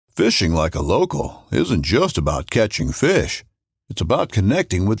Fishing like a local isn't just about catching fish. It's about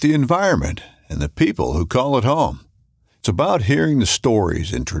connecting with the environment and the people who call it home. It's about hearing the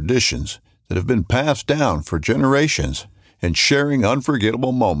stories and traditions that have been passed down for generations and sharing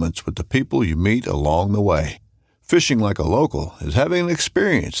unforgettable moments with the people you meet along the way. Fishing like a local is having an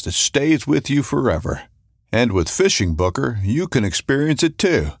experience that stays with you forever. And with Fishing Booker, you can experience it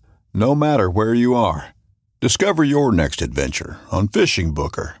too, no matter where you are. Discover your next adventure on Fishing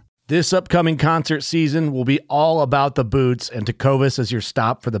Booker. This upcoming concert season will be all about the boots, and Tecovas is your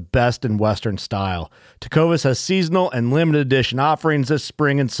stop for the best in Western style. Tecovas has seasonal and limited edition offerings this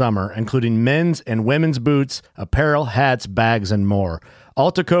spring and summer, including men's and women's boots, apparel, hats, bags, and more.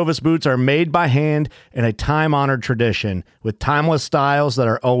 All Tecovas boots are made by hand in a time-honored tradition with timeless styles that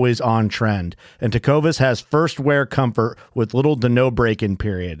are always on trend. And Tecovas has first wear comfort with little to no break-in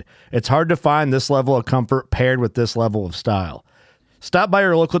period. It's hard to find this level of comfort paired with this level of style. Stop by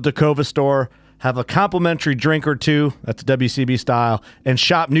your local Tecovas store, have a complimentary drink or two, that's WCB style, and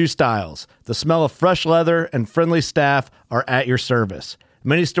shop new styles. The smell of fresh leather and friendly staff are at your service.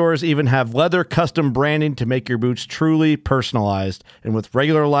 Many stores even have leather custom branding to make your boots truly personalized. And with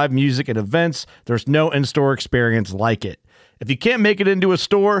regular live music and events, there's no in-store experience like it. If you can't make it into a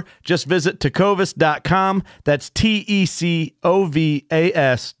store, just visit tecovas.com. That's TECOVAS.com.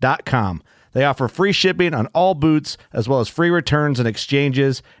 They offer free shipping on all boots, as well as free returns and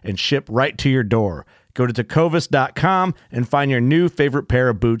exchanges, and ship right to your door. Go to tecovas.com and find your new favorite pair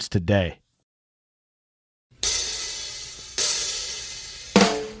of boots today.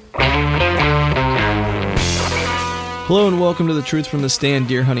 Hello and welcome to the Truth from the Stand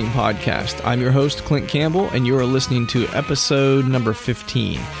Deer Hunting Podcast. I'm your host, Clint Campbell, and you are listening to episode number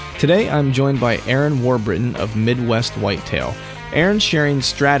 15. Today, I'm joined by Aaron Warbritton of Midwest Whitetail. Aaron's sharing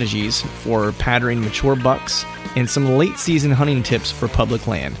strategies for patterning mature bucks and some late-season hunting tips for public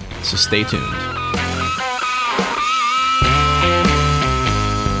land, so stay tuned.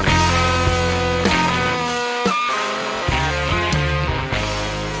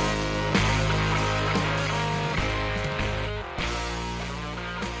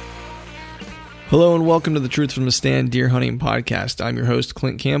 Hello and welcome to the Truth from the Stand Deer Hunting Podcast. I'm your host,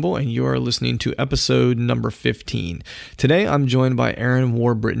 Clint Campbell, and you are listening to episode number 15. Today, I'm joined by Aaron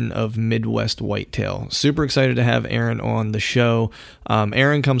Warbritton of Midwest Whitetail. Super excited to have Aaron on the show.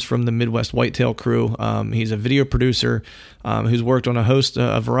 Aaron comes from the Midwest Whitetail crew. He's a video producer who's worked on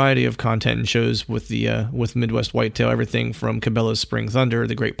a variety of content and shows with Midwest Whitetail, everything from Cabela's Spring Thunder,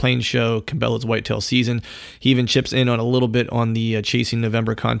 the Great Plains Show, Cabela's Whitetail Season. He even chips in on a little bit on the Chasing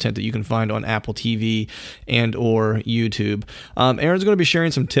November content that you can find on Apple TV and or YouTube. Aaron's going to be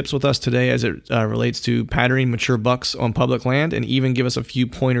sharing some tips with us today as it relates to patterning mature bucks on public land, and even give us a few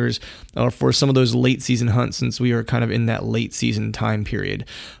pointers for some of those late season hunts, since we are kind of in that late season time period.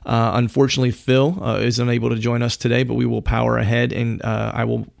 Unfortunately, Phil is unable to join us today, but we will power ahead, and I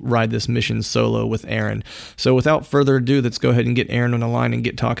will ride this mission solo with Aaron. So without further ado, let's go ahead and get Aaron on the line and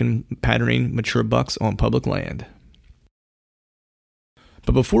get talking patterning mature bucks on public land.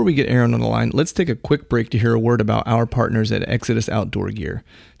 But before we get Aaron on the line, let's take a quick break to hear a word about our partners at Exodus Outdoor Gear.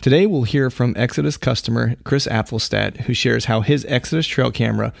 Today, we'll hear from Exodus customer Chris Apfelstadt, who shares how his Exodus trail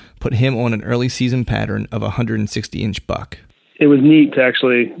camera put him on an early season pattern of a 160-inch buck. It was neat to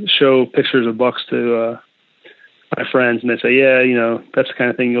actually show pictures of bucks to my friends, and they say, yeah, that's the kind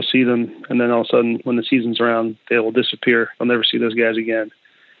of thing, you'll see them, and then all of a sudden, when the season's around, they will disappear. I'll never see those guys again.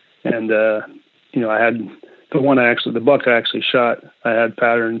 And, I had the buck I actually shot, I had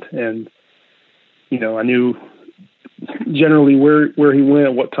patterned, and, I knew generally where he went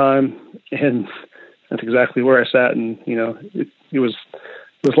at what time, and that's exactly where I sat. And, it was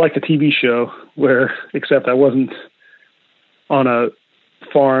like a TV show except I wasn't on a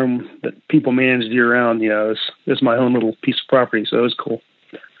farm that people managed year round. It's my own little piece of property. So it was cool.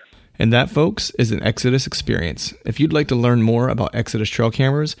 And that, folks, is an Exodus experience. If you'd like to learn more about Exodus trail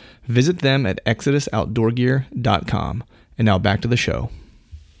cameras, visit them at ExodusOutdoorGear.com. And now back to the show.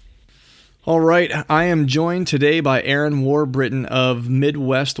 All right, I am joined today by Aaron Warbritton of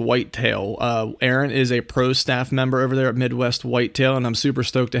Midwest Whitetail. Aaron is a pro staff member over there at Midwest Whitetail, and I'm super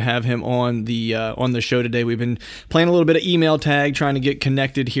stoked to have him on the show today. We've been playing a little bit of email tag, trying to get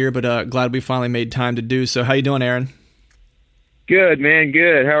connected here, but glad we finally made time to do so. How you doing, Aaron? Good, man.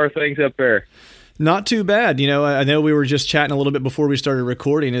 Good. How are things up there? Not too bad. I know we were just chatting a little bit before we started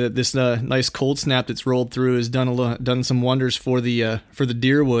recording that this nice cold snap that's rolled through has done some wonders for the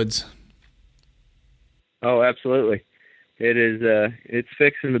deer woods. Oh, absolutely. It is. It's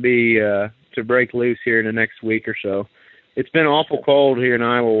fixing to be to break loose here in the next week or so. It's been awful cold here in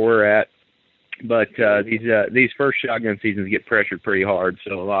Iowa where we're at, But these first shotgun seasons get pressured pretty hard,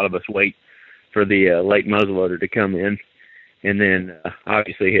 so a lot of us wait for the late muzzleloader to come in, and then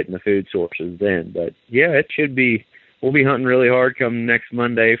obviously hitting the food sources then. But yeah, it should be. We'll be hunting really hard come next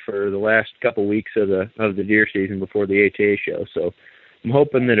Monday for the last couple weeks of the deer season before the ATA show. So I'm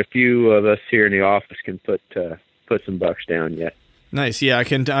hoping that a few of us here in the office can put some bucks down yet. Nice. Yeah, I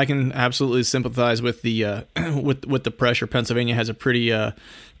can absolutely sympathize with the with the pressure. Pennsylvania has a pretty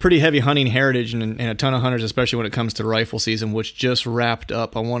heavy hunting heritage and a ton of hunters, especially when it comes to rifle season, which just wrapped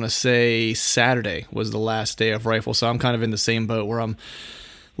up. I want to say Saturday was the last day of rifle, so I'm kind of in the same boat where I'm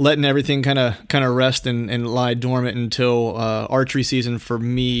letting everything kind of rest and lie dormant until archery season for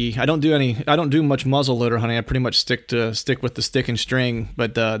me. I don't do much muzzle loader hunting. I pretty much stick with the stick and string,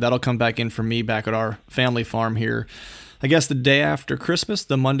 but that'll come back in for me back at our family farm here, I guess the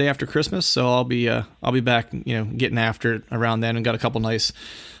Monday after Christmas. So I'll be back, getting after it around then, and got a couple nice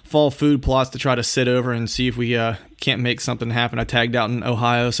fall food plots to try to sit over and see if we can't make something happen. I tagged out in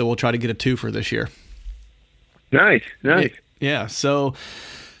Ohio, so we'll try to get a twofer this year. Nice. Yeah.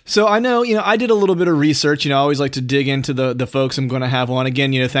 So I know, I did a little bit of research. I always like to dig into the folks I'm going to have on.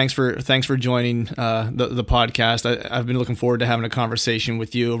 Again, thanks for joining the podcast. I've been looking forward to having a conversation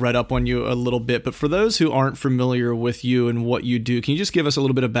with you. Read up on you a little bit, but for those who aren't familiar with you and what you do, can you just give us a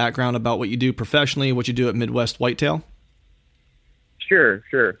little bit of background about what you do professionally, what you do at Midwest Whitetail? Sure.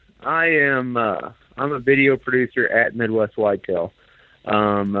 I'm a video producer at Midwest Whitetail.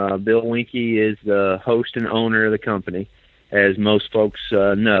 Bill Winke is the host and owner of the company, as most folks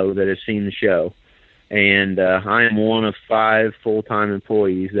know that have seen the show. And I am one of 5 full-time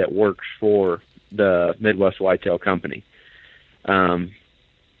employees that works for the Midwest Whitetail Company. And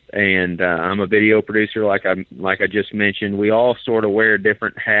I'm a video producer, like I just mentioned. We all sort of wear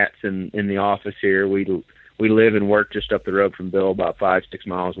different hats in the office here. We live and work just up the road from Bill, about 5-6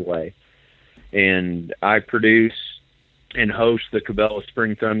 miles away. And I produce and host the Cabela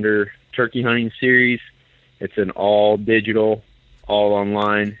Spring Thunder Turkey Hunting Series. It's an all digital, all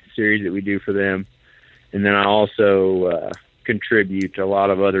online series that we do for them. And then I also contribute a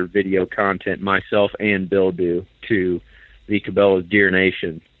lot of other video content, myself and Bill do, to the Cabela's Deer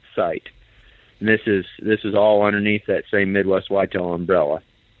Nation site. And this is all underneath that same Midwest Whitetail umbrella.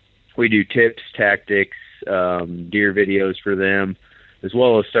 We do tips, tactics, deer videos for them, as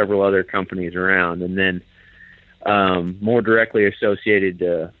well as several other companies around. And then more directly associated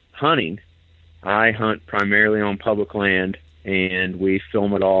to hunting, I hunt primarily on public land, and we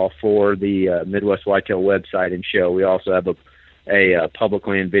film it all for the Midwest Whitetail website and show. We also have a public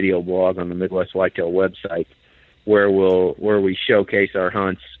land video blog on the Midwest Whitetail website where we showcase our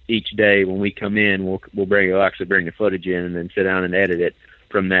hunts each day. When we come in, we'll actually bring the footage in and then sit down and edit it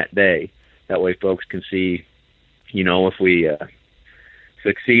from that day. That way folks can see, if we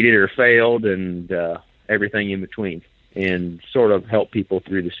succeeded or failed and everything in between, and sort of help people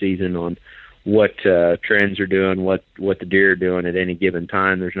through the season on what trends are doing, what the deer are doing at any given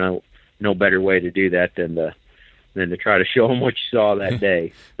time. There's no better way to do that than to try to show them what you saw that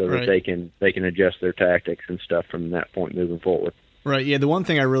day, so Right. that they can adjust their tactics and stuff from that point moving forward. Right. Yeah. The one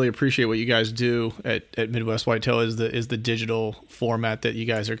thing I really appreciate what you guys do at Midwest Whitetail is the digital format that you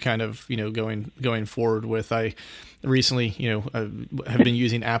guys are kind of, going forward with. I recently, have been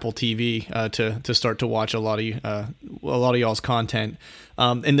using Apple TV to start to watch a lot of y'all's content.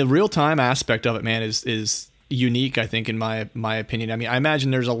 And the real time aspect of it, man, is unique, I think, in my opinion. I mean, I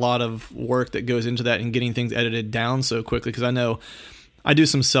imagine there's a lot of work that goes into that and getting things edited down so quickly, because I know I do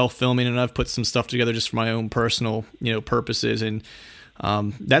some self-filming and I've put some stuff together just for my own personal, purposes. And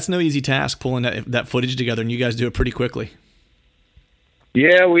that's no easy task, pulling that footage together, and you guys do it pretty quickly.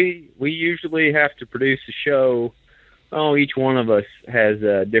 Yeah, we usually have to produce a show. Each one of us has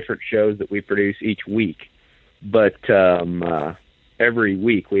different shows that we produce each week. But every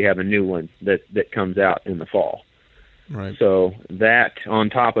week we have a new one that comes out in the fall. Right. So that, on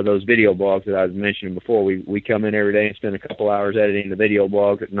top of those video blogs that I was mentioning before, we come in every day and spend a couple hours editing the video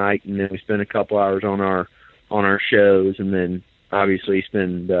blogs at night, and then we spend a couple hours on our shows, and then obviously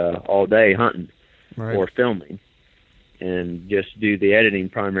spend all day hunting Right. or filming, and just do the editing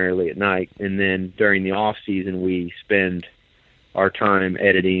primarily at night. And then during the off season, we spend our time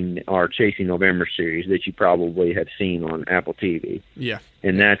editing our Chasing November series that you probably have seen on Apple TV. Yeah.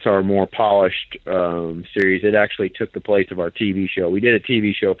 And that's our more polished series. It actually took the place of our TV show. We did a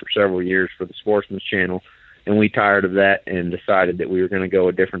TV show for several years for the Sportsman's Channel, and we tired of that and decided that we were going to go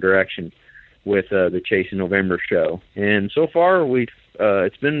a different direction with the Chasing November show. And so far,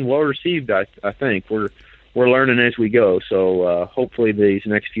 it's been well received. I think we're learning as we go. So hopefully these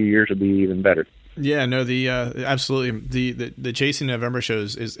next few years will be even better. Yeah, no, the absolutely the Chasing November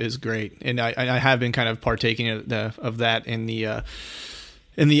shows is great, and I have been kind of partaking of that in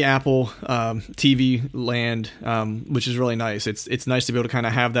the Apple TV land, which is really nice. It's nice to be able to kind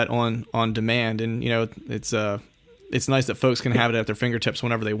of have that on demand, and it's nice that folks can have it at their fingertips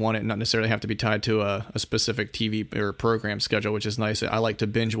whenever they want it and not necessarily have to be tied to a specific TV or program schedule, which is nice. I like to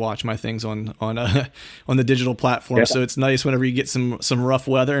binge watch my things on the digital platform. Yeah. So it's nice whenever you get some rough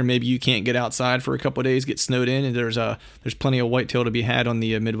weather and maybe you can't get outside for a couple of days, get snowed in, and there's plenty of whitetail to be had on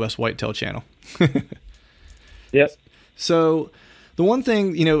the Midwest Whitetail channel. Yep. So the one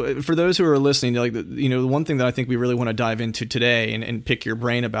thing, for those who are listening, the one thing that I think we really want to dive into today and pick your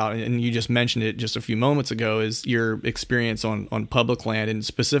brain about, and you just mentioned it just a few moments ago, is your experience on public land. And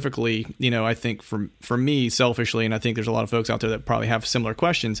specifically, I think for me, selfishly, and I think there's a lot of folks out there that probably have similar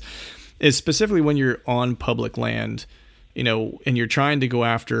questions, is specifically when you're on public land, and you're trying to go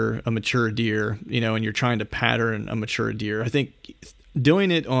after a mature deer, and you're trying to pattern a mature deer. I think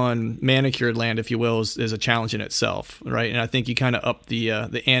doing it on manicured land, if you will, is a challenge in itself, right? And I think you kind of up the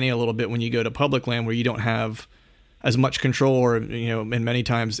ante a little bit when you go to public land where you don't have as much control, or and many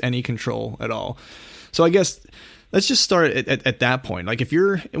times any control at all. So I guess let's just start at that point. Like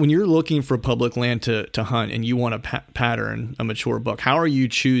when you're looking for public land to hunt and you want to pattern a mature buck, how are you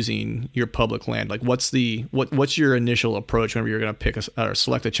choosing your public land? Like what's your initial approach whenever you're going to pick or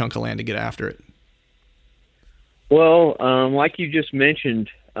select a chunk of land to get after it? Well, like you just mentioned,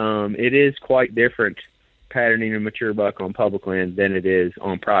 it is quite different patterning a mature buck on public land than it is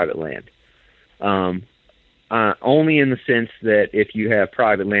on private land. Only in the sense that if you have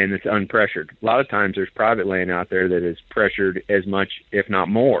private land that's unpressured. A lot of times there's private land out there that is pressured as much, if not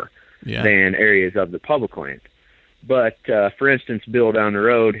more, than areas of the public land. But, for instance, Bill down the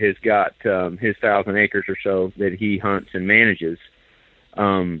road has got his 1,000 acres or so that he hunts and manages.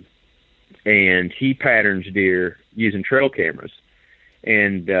 And he patterns deer using trail cameras,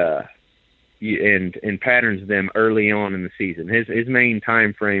 and patterns them early on in the season. His main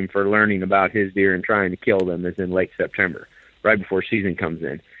time frame for learning about his deer and trying to kill them is in late September, right before season comes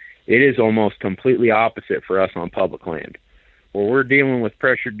in. It is almost completely opposite for us on public land, where we're dealing with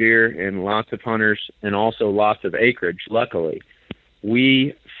pressured deer and lots of hunters and also lots of acreage. Luckily,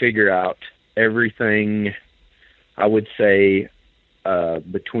 we figure out everything, I would say,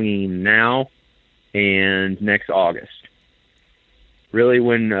 between now and next August. Really,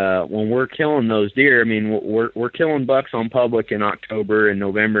 when we're killing those deer, I mean, we're killing bucks on public in October and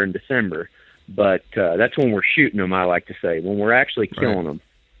November and December, but that's when we're shooting them, I like to say. When we're actually killing them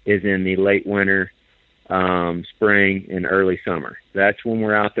is in the late winter, spring, and early summer. That's when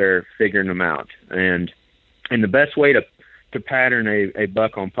we're out there figuring them out. And the best way to pattern a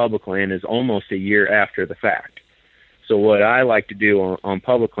buck on public land is almost a year after the fact. So what I like to do on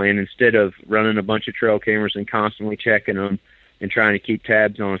public land, instead of running a bunch of trail cameras and constantly checking them and trying to keep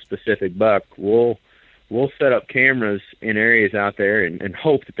tabs on a specific buck, we'll set up cameras in areas out there and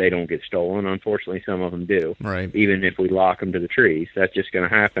hope that they don't get stolen. Unfortunately, some of them do. Right. Even if we lock them to the trees, that's just going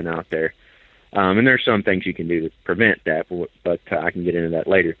to happen out there. And there's some things you can do to prevent that, but I can get into that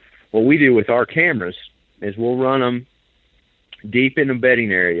later. What we do with our cameras is we'll run them deep in the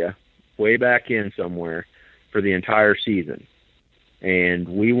bedding area, way back in somewhere, for the entire season, and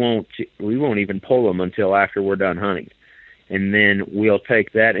we won't even pull them until after we're done hunting. And then we'll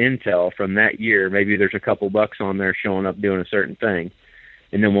take that intel from that year. Maybe there's a couple bucks on there showing up doing a certain thing,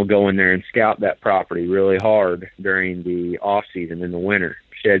 and then we'll go in there and scout that property really hard during the off season, in the winter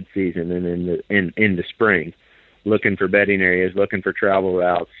shed season, and into spring, looking for bedding areas, looking for travel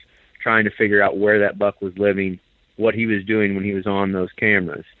routes, trying to figure out where that buck was living, what he was doing when he was on those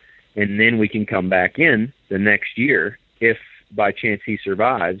cameras. And then we can come back in the next year if by chance he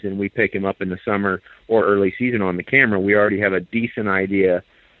survives and we pick him up in the summer or early season on the camera. We already have a decent idea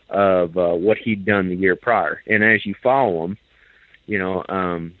of what he'd done the year prior. And as you follow them,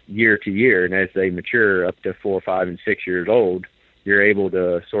 year to year, and as they mature up to 4, 5, and 6 years old, you're able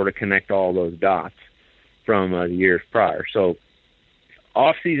to sort of connect all those dots from the years prior. So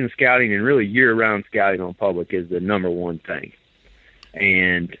off-season scouting and really year-round scouting on public is the number one thing.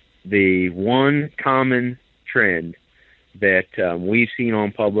 And the one common trend that we've seen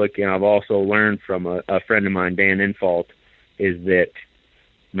on public, and I've also learned from a friend of mine, Dan Infault, is that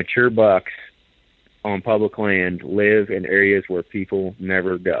mature bucks on public land live in areas where people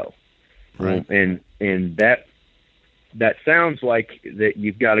never go. Right. And that sounds like that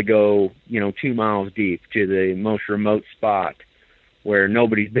you've got to go, 2 miles deep to the most remote spot where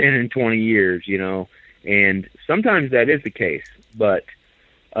nobody's been in 20 years, and sometimes that is the case, but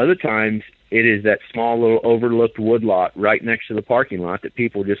other times it is that small little overlooked woodlot right next to the parking lot that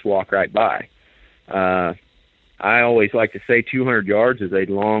people just walk right by. I always like to say 200 yards is a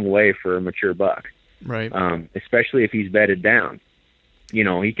long way for a mature buck. Right. Especially if he's bedded down. You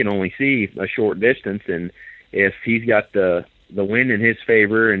know, he can only see a short distance, and if he's got the wind in his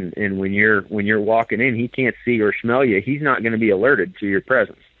favor, and when you're walking in, he can't see or smell you, he's not going to be alerted to your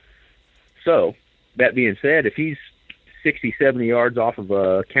presence. So, that being said, if he's 60, 70 yards off of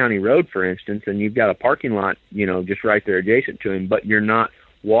a county road, for instance, and you've got a parking lot, you know, just right there adjacent to him, but you're not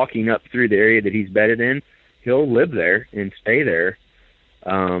walking up through the area that he's bedded in, he'll live there and stay there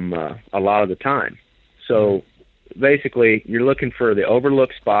a lot of the time. So basically, you're looking for the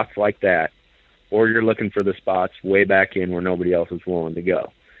overlooked spots like that, or you're looking for the spots way back in where nobody else is willing to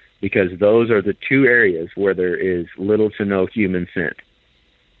go, because those are the two areas where there is little to no human scent,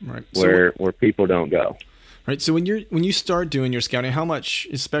 right? Where people don't go. Right. So when you start doing your scouting, how much,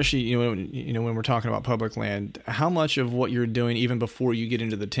 especially when we're talking about public land, how much of what you're doing even before you get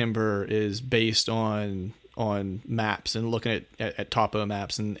into the timber is based on maps and looking at topo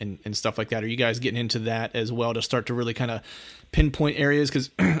maps and stuff like that? Are you guys getting into that as well to start to really kind of pinpoint areas?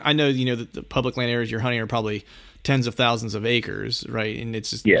 Because I know the public land areas you're hunting are probably tens of thousands of acres, right? And it's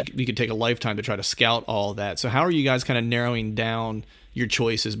just, you could take a lifetime to try to scout all that. So how are you guys kind of narrowing down your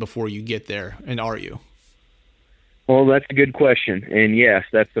choices before you get there? And are you? Well, that's a good question. And yes,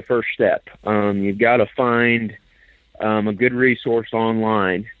 that's the first step. You've got to find a good resource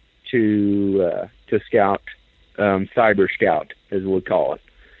online to scout, cyber scout, as we'll call it,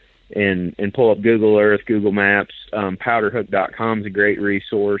 and pull up Google Earth, Google Maps. Powderhook.com is a great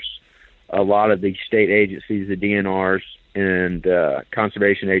resource. A lot of the state agencies, the DNRs and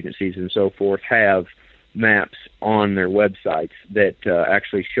conservation agencies and so forth, have maps on their websites that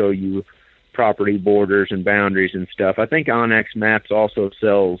actually show you property borders and boundaries and stuff. I think Onyx Maps also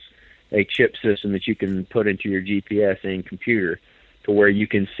sells a chip system that you can put into your GPS and computer to where you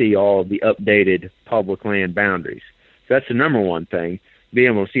can see all of the updated public land boundaries. So that's the number one thing,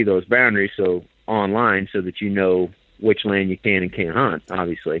 being able to see those boundaries online so that you know which land you can and can't hunt,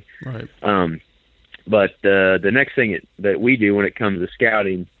 obviously. Right. But the next thing that we do when it comes to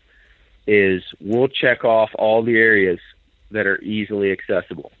scouting is we'll check off all the areas that are easily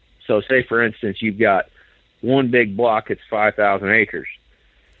accessible. So say, for instance, you've got one big block that's 5,000 acres,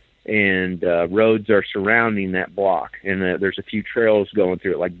 and roads are surrounding that block, and there's a few trails going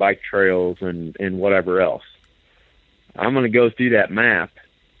through it, like bike trails and whatever else. I'm going to go through that map.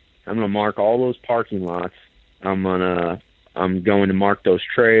 I'm going to mark all those parking lots. I'm going to mark those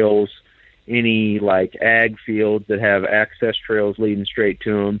trails, any like ag fields that have access trails leading straight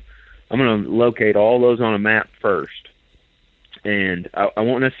to them. I'm going to locate all those on a map first. And I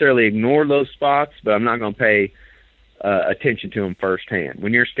won't necessarily ignore those spots, but I'm not going to pay attention to them firsthand.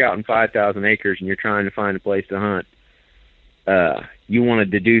 When you're scouting 5,000 acres and you're trying to find a place to hunt, you want to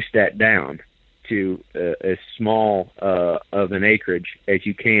deduce that down to as small of an acreage as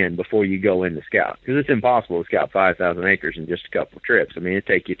you can before you go in to scout. Because it's impossible to scout 5,000 acres in just a couple of trips. I mean, it'd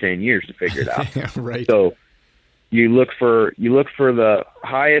take you 10 years to figure it out. Yeah, right. So you look for the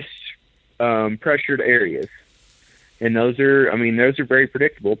highest pressured areas. And those are very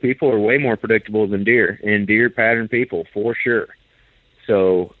predictable. People are way more predictable than deer, and deer pattern people for sure.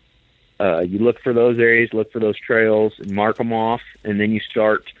 So you look for those areas, look for those trails, and mark them off, and then you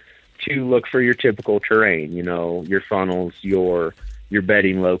start to look for your typical terrain. You know, your funnels, your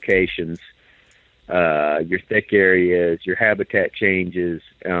bedding locations, your thick areas, your habitat changes,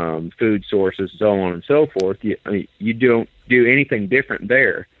 food sources, so on and so forth. You don't do anything different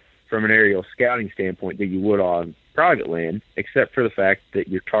there from an aerial scouting standpoint that you would on private land, except for the fact that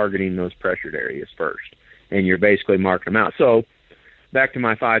you're targeting those pressured areas first, and you're basically marking them out. So back to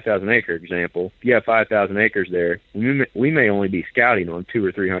my 5,000 acre example, if you have 5,000 acres there, we may only be scouting on 200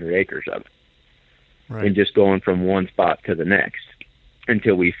 or 300 acres of it, right, and just going from one spot to the next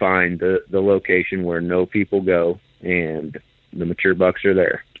until we find the location where no people go and the mature bucks are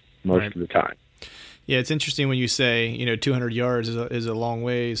there most right. of the time. Yeah, it's interesting when you say 200 yards is a long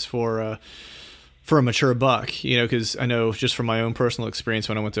ways for a mature buck, because I know just from my own personal experience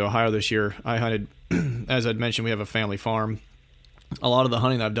when I went to Ohio this year, I hunted, as I'd mentioned, we have a family farm. A lot of the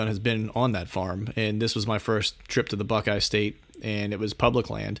hunting I've done has been on that farm, and this was my first trip to the Buckeye State, and it was public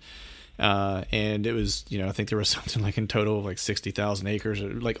land. And it was, I think there was something like in total of like 60,000 acres,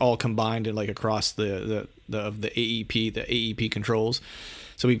 like all combined and like across the AEP controls.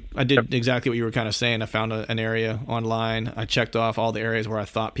 So I did exactly what you were kind of saying. I found an area online. I checked off all the areas where I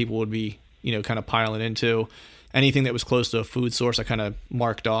thought people would be, kind of piling into. Anything that was close to a food source, I kind of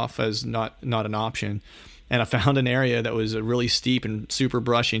marked off as not an option. And I found an area that was really steep and super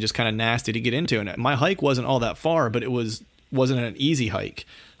brushy and just kind of nasty to get into. And my hike wasn't all that far, but it wasn't an easy hike.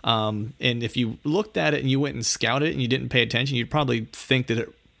 And if you looked at it and you went and scouted it and you didn't pay attention, you'd probably think that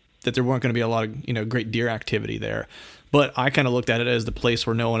there weren't going to be a lot of great deer activity there. But I kind of looked at it as the place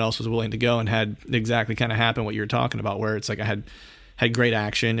where no one else was willing to go, and had exactly kind of happen what you were talking about, where it's like I had great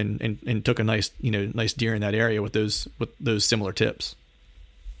action and took a nice deer in that area with those similar tips.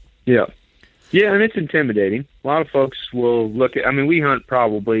 Yeah. Yeah, and it's intimidating. A lot of folks will look at, we hunt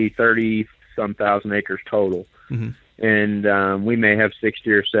probably 30-some thousand acres total. Mm-hmm. And we may have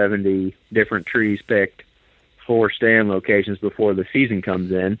 60 or 70 different trees picked for stand locations before the season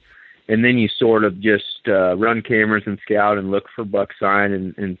comes in. And then you sort of just run cameras and scout and look for buck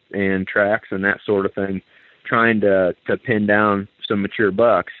sign and tracks and that sort of thing, trying to pin down some mature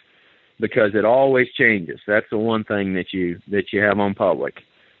bucks, because it always changes. That's the one thing that you have on public.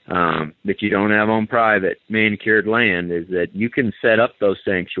 That you don't have on private manicured land, is that you can set up those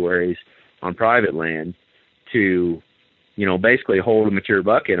sanctuaries on private land to, basically hold a mature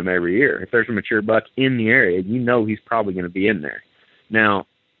buck in them every year. If there's a mature buck in the area, he's probably going to be in there. Now,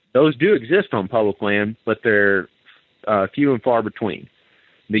 those do exist on public land, but they're few and far between,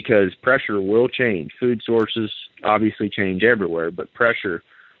 because pressure will change. Food sources obviously change everywhere, but pressure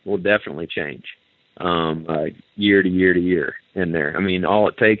will definitely change year to year to year in there. All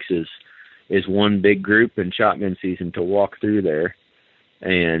it takes is one big group in shotgun season to walk through there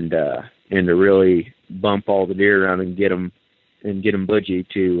and to really bump all the deer around and get them budgie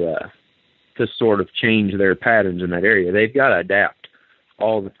to sort of change their patterns in that area. They've got to adapt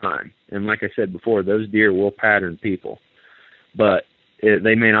all the time. And like I said before, those deer will pattern people, but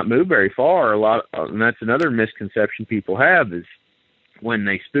they may not move very far. And that's another misconception people have, is when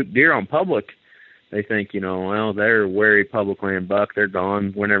they spook deer on public, they think, they're wary public land buck, they're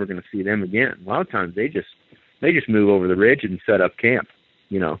gone, we're never going to see them again. A lot of times they just move over the ridge and set up camp.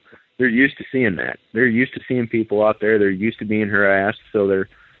 They're used to seeing that. They're used to seeing people out there. They're used to being harassed, so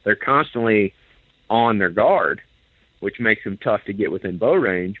they're constantly on their guard, which makes them tough to get within bow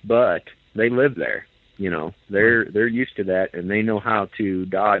range, but they live there. They're used to that, and they know how to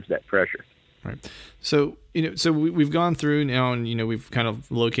dodge that pressure. Right. So, we've gone through now, and, we've kind of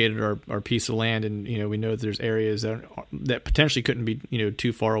located our piece of land, and, we know that there's areas that potentially couldn't be,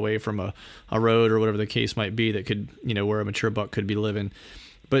 too far away from a road or whatever the case might be, that could, where a mature buck could be living.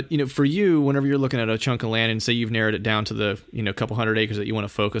 But, for you, whenever you're looking at a chunk of land and say you've narrowed it down to the, couple hundred acres that you want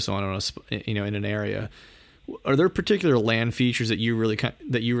to focus on in an area, are there particular land features that you really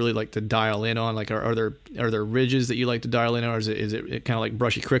like to dial in on? Like, are there ridges that you like to dial in on, or is it kind of like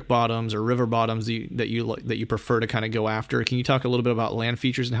brushy creek bottoms or river bottoms that you prefer to kind of go after? Can you talk a little bit about land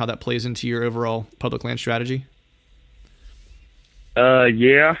features and how that plays into your overall public land strategy?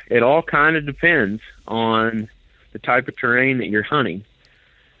 Yeah, it all kind of depends on the type of terrain that you're hunting.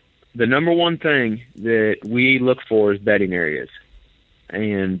 The number one thing that we look for is bedding areas,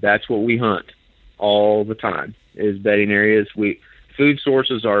 and that's what we hunt all the time, is bedding areas. Food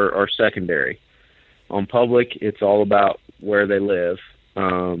sources are secondary. On public, it's all about where they live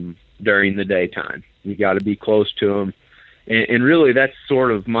during the daytime. You got to be close to them, and really that's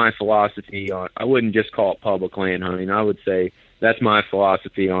sort of my philosophy on. I wouldn't just call it public land hunting. I would say that's my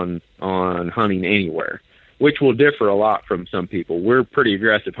philosophy on hunting anywhere, which will differ a lot from some people. We're pretty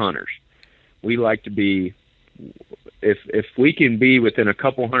aggressive hunters. We like to be. If we can be within a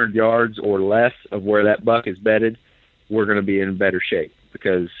couple hundred yards or less of where that buck is bedded, we're going to be in better shape,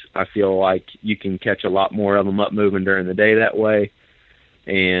 because I feel like you can catch a lot more of them up moving during the day that way,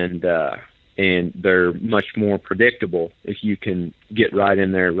 and they're much more predictable if you can get right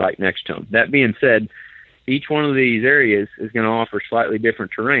in there right next to them. That being said, each one of these areas is going to offer slightly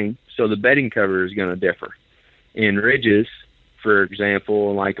different terrain, so the bedding cover is going to differ. In ridges, for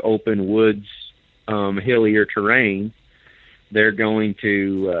example, like open woods, hillier terrain, they're going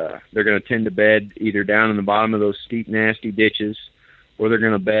to tend to bed either down in the bottom of those steep, nasty ditches, or they're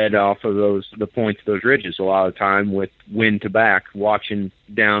going to bed off of the points of those ridges a lot of the time, with wind to back, watching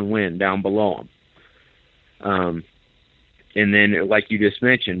downwind, down below them. And then, like you just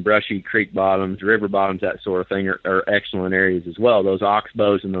mentioned, brushy creek bottoms, river bottoms, that sort of thing are excellent areas as well. Those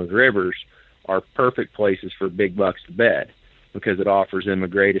oxbows and those rivers are perfect places for big bucks to bed, because it offers them a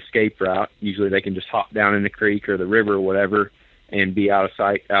great escape route. Usually they can just hop down in the creek or the river or whatever and be out of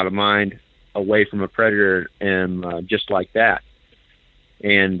sight, out of mind, away from a predator, and just like that.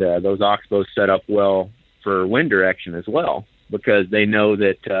 And those oxbows set up well for wind direction as well, because they know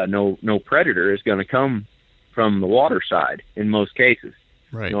that no predator is going to come from the water side in most cases.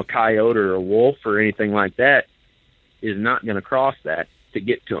 Right. A coyote or a wolf or anything like that is not going to cross that to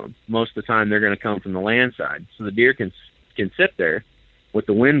get to them. Most of the time they're going to come from the land side. So the deer can sit there with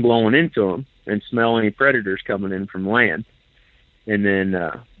the wind blowing into them and smell any predators coming in from land. and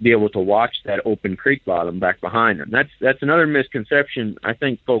then be able to watch that open creek bottom back behind them. That's another misconception I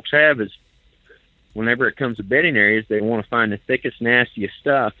think folks have, is whenever it comes to bedding areas, they want to find the thickest, nastiest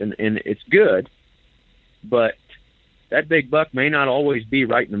stuff, and it's good, but that big buck may not always be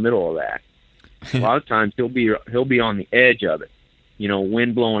right in the middle of that. A lot of times he'll be on the edge of it. You know,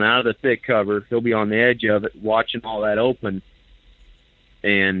 wind blowing out of the thick cover, he'll be on the edge of it, watching all that open,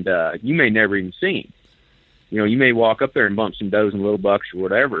 and you may never even see him. You know, you may walk up there and bump some does and little bucks or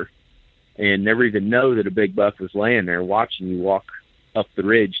whatever, and never even know that a big buck was laying there watching you walk up the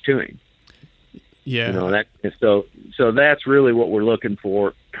ridge to him. Yeah. You know, so that's really what we're looking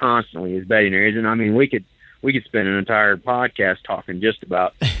for constantly, is bedding areas. And I mean, we could spend an entire podcast talking just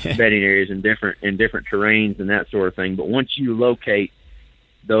about bedding areas in different terrains and that sort of thing. But once you locate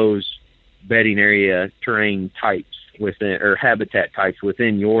those bedding area terrain types within, or habitat types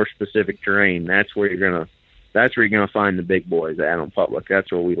within your specific terrain, that's where you're gonna find the big boys at on public.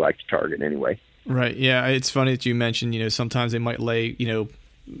 That's where we like to target anyway. Right. Yeah. It's funny that you mentioned, you know, sometimes they might lay, you know,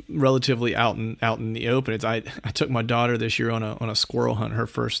 relatively out in the open. I took my daughter this year on a squirrel hunt, her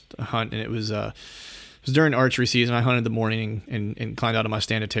first hunt, and it was during archery season. I hunted the morning and climbed out of my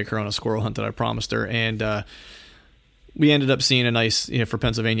stand to take her on a squirrel hunt that I promised her. And we ended up seeing a nice, you know, for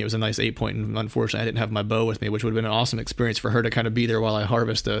Pennsylvania, it was a nice 8-point. And unfortunately, I didn't have my bow with me, which would have been an awesome experience for her to kind of be there while I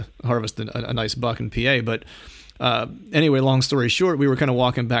harvest a nice buck in PA. But anyway, long story short, we were kind of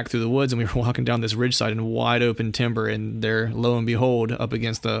walking back through the woods, and we were walking down this ridgeside in wide open timber, and there, lo and behold, up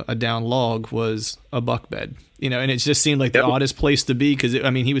against a down log was a buck bed. You know, and it just seemed like the oddest place to be, because, I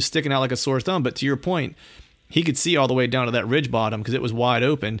mean, he was sticking out like a sore thumb, but to your point, he could see all the way down to that ridge bottom because it was wide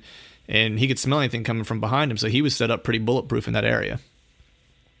open, and he could smell anything coming from behind him, so he was set up pretty bulletproof in that area.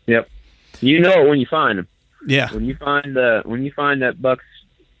 Yep. You know it when you find him. Yeah. When you find that buck's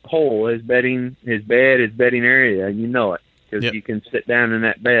hole, his bedding area, you know it, because you can sit down in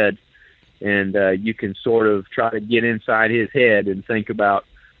that bed and you can sort of try to get inside his head and think about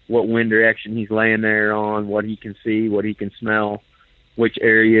what wind direction he's laying there on, what he can see, what he can smell, which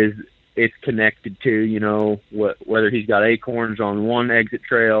areas it's connected to, you know, whether he's got acorns on one exit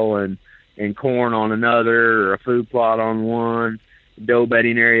trail and corn on another, or a food plot on one, doe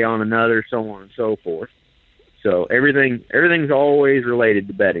bedding area on another, so on and so forth. So everything's always related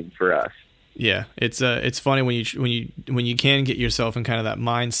to bedding for us. Yeah, it's funny when you can get yourself in kind of that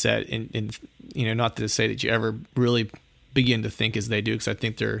mindset, and you know, not to say that you ever really begin to think as they do, because I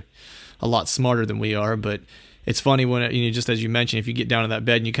think they're a lot smarter than we are, but it's funny when, you know, just as you mentioned, if you get down in that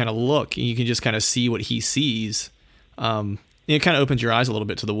bed and you kind of look and you can just kind of see what he sees, it kind of opens your eyes a little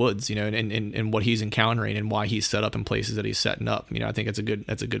bit to the woods, you know, and what he's encountering and why he's set up in places that he's setting up. You know, I think that's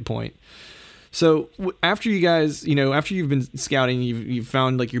a good point. So after you guys, you know, after you've been scouting, you've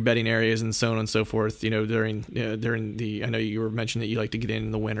found like your bedding areas and so on and so forth, you know, during the, I know you were mentioning that you like to get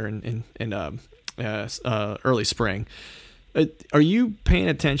in the winter and early spring. Are you paying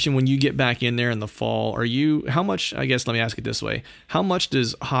attention when you get back in there in the fall? How much, I guess, let me ask it this way. How much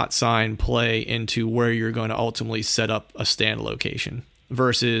does hot sign play into where you're going to ultimately set up a stand location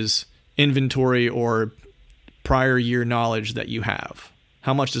versus inventory or prior year knowledge that you have?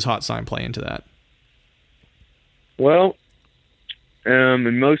 How much does hot sign play into that? Well,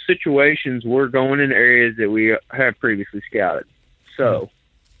 in most situations, we're going in areas that we have previously scouted. So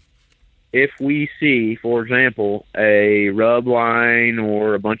if we see, for example, a rub line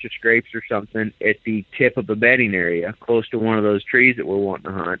or a bunch of scrapes or something at the tip of a bedding area close to one of those trees that we're wanting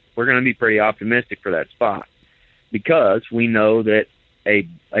to hunt, we're going to be pretty optimistic for that spot, because we know that a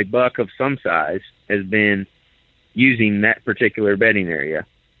buck of some size has been using that particular bedding area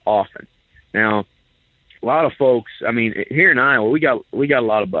often. Now, a lot of folks, I mean, here in Iowa, we got a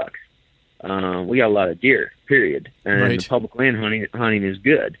lot of bucks. We got a lot of deer, period. And right. The public land hunting is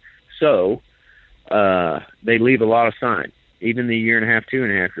good. So they leave a lot of sign. Even the 1.5,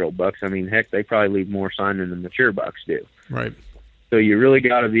 2.5-year-old bucks, I mean, heck, they probably leave more sign than the mature bucks do. Right. So you really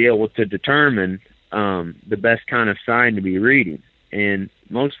got to be able to determine the best kind of sign to be reading. And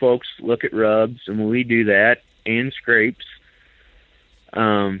most folks look at rubs, and when we do that, and scrapes.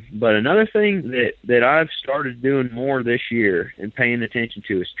 But another thing that I've started doing more this year and paying attention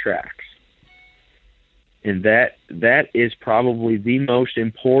to is tracks. And that is probably the most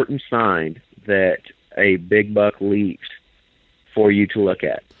important sign that a big buck leaves for you to look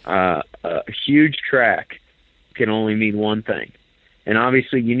at. A huge track can only mean one thing. And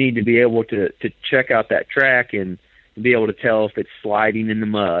obviously you need to be able to check out that track and be able to tell if it's sliding in the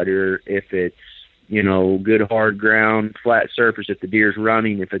mud, or if it's, you know, good hard ground, flat surface, if the deer's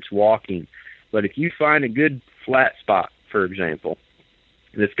running, if it's walking. But if you find a good flat spot, for example,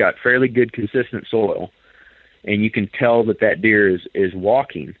 that's got fairly good consistent soil, and you can tell that deer is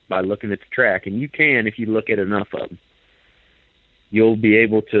walking by looking at the track. And you can, if you look at enough of them, you'll be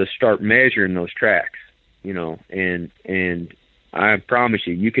able to start measuring those tracks, and I promise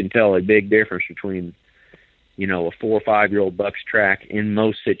you can tell a big difference between, a 4 or 5 year old buck's track in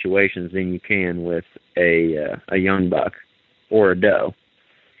most situations than you can with a young buck or a doe,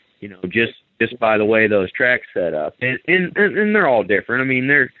 just by the way those tracks set up. And they're all different. I mean,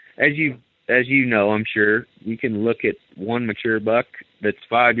 they're, as you know, I'm sure, you can look at one mature buck that's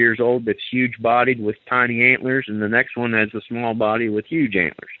 5 years old that's huge bodied with tiny antlers, and the next one has a small body with huge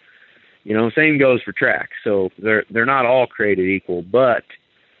antlers. Same goes for tracks. So they're not all created equal, but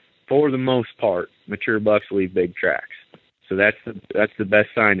for the most part, mature bucks leave big tracks. So that's the best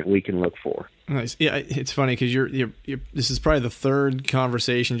sign that we can look for. Nice. Yeah, it's funny because you're this is probably the third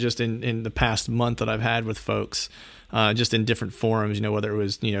conversation just in the past month that I've had with folks, just in different forums, whether it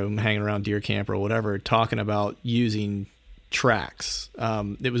was, hanging around deer camp or whatever, talking about using tracks.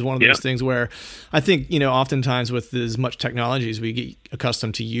 It was one of those things where I think, oftentimes with as much technology as we get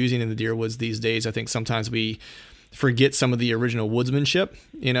accustomed to using in the deer woods these days, I think sometimes we forget some of the original woodsmanship,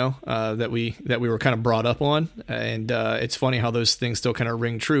 that we were kind of brought up on. And it's funny how those things still kind of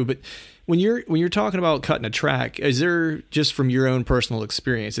ring true. But when you're talking about cutting a track, is there, just from your own personal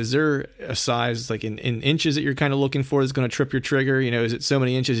experience, is there a size like in inches that you're kind of looking for that's going to trip your trigger? Is it so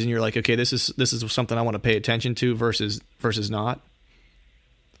many inches and you're like, okay, this is something I want to pay attention to versus not?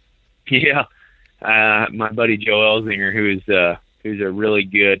 Yeah. My buddy Joe Elzinger, who's a really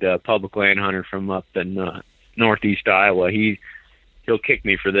good public land hunter from up in Northeast Iowa, he'll kick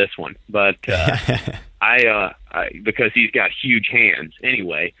me for this one, but I because he's got huge hands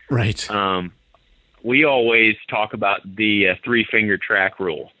anyway. Right. We always talk about the 3-finger track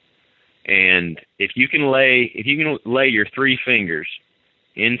rule, and if you can lay your 3 fingers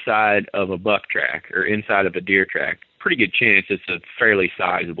inside of a buck track or inside of a deer track, pretty good chance it's a fairly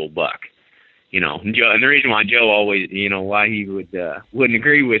sizable buck. Joe, and the reason why Joe always, why he wouldn't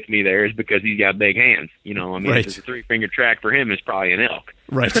agree with me there is because he's got big hands. Right. If it's a 3-finger track for him, it's probably an elk.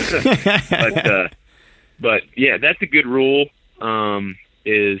 Right. But yeah, that's a good rule.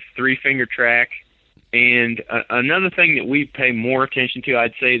 Is 3-finger track, and another thing that we pay more attention to,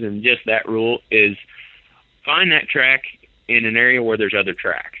 I'd say, than just that rule is find that track in an area where there's other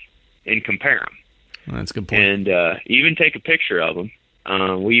tracks and compare them. Well, that's a good point. And even take a picture of them.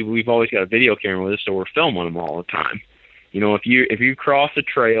 We've always got a video camera with us, so we're filming them all the time. If you cross a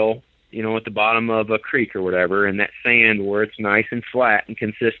trail, at the bottom of a creek or whatever, and that sand where it's nice and flat and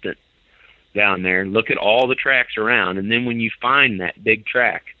consistent down there, look at all the tracks around, and then when you find that big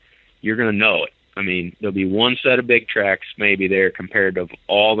track, you're going to know it. I mean, there'll be one set of big tracks maybe there compared to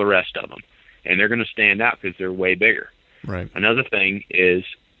all the rest of them, and they're going to stand out because they're way bigger. Right. Another thing is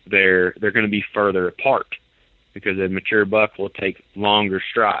they're going to be further apart, because a mature buck will take longer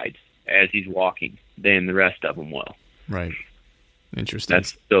strides as he's walking than the rest of them will. Right. Interesting.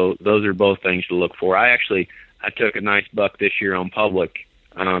 Those are both things to look for. I took a nice buck this year on public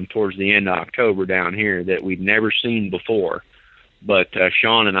towards the end of October down here that we'd never seen before. But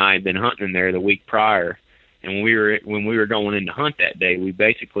Sean and I had been hunting in there the week prior, and when we were going in to hunt that day, we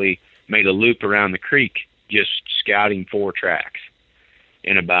basically made a loop around the creek just scouting 4 tracks.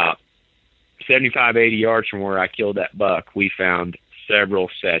 In about 75, 80 yards from where I killed that buck, we found several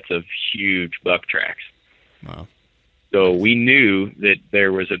sets of huge buck tracks. Wow. So we knew that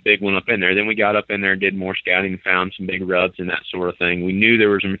there was a big one up in there. Then we got up in there and did more scouting and found some big rubs and that sort of thing. We knew there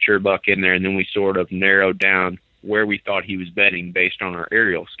was a mature buck in there, and then we sort of narrowed down where we thought he was bedding based on our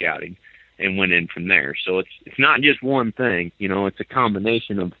aerial scouting and went in from there. So it's not just one thing. It's a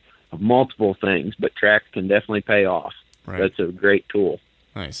combination of multiple things, but tracks can definitely pay off. Right. That's a great tool.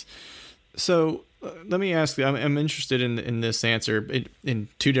 Nice. So let me ask you, I'm interested in this answer in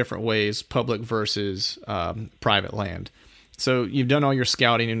 2 different ways, public versus private land. So you've done all your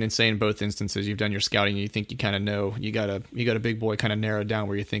scouting, and in both instances, you've done your scouting, and you think you kind of know, you got a big boy kind of narrowed down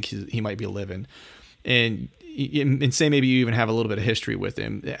where you think he might be living. And say maybe you even have a little bit of history with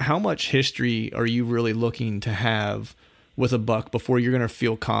him. How much history are you really looking to have with a buck before you're going to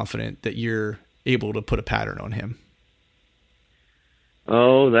feel confident that you're able to put a pattern on him?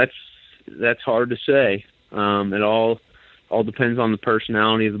 Oh, that's hard to say. It all depends on the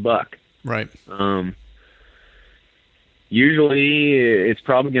personality of the buck. Right. Usually it's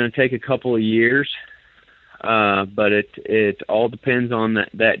probably going to take a couple of years, but it all depends on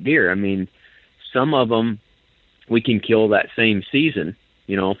that deer. I mean, some of them we can kill that same season.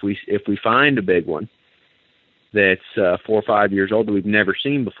 If we find a big one that's 4 or 5 years old that we've never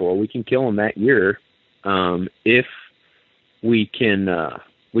seen before, we can kill them that year. If we can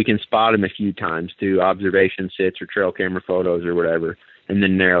spot him a few times through observation sits or trail camera photos or whatever, and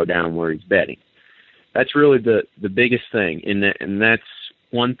then narrow down where he's bedding. That's really the biggest thing, and that's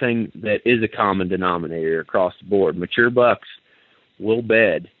one thing that is a common denominator across the board. Mature bucks will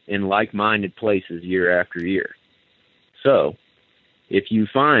bed in like-minded places year after year. So if you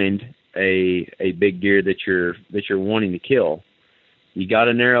find a big deer that you're wanting to kill, you got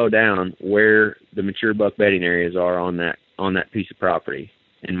to narrow down where the mature buck bedding areas are on that piece of property,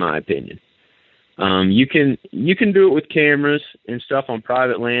 in my opinion. You can do it with cameras and stuff on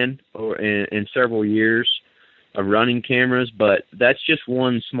private land or in several years of running cameras, but that's just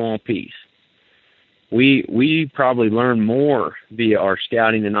one small piece. We probably learn more via our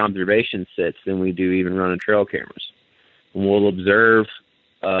scouting and observation sets than we do even running trail cameras. And we'll observe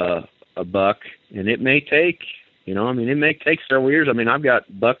a buck, and it may take several years. I mean, I've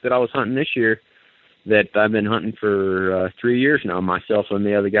got buck that I was hunting this year that I've been hunting for 3 years now, myself and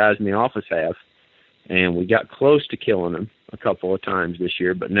the other guys in the office have. And we got close to killing him a couple of times this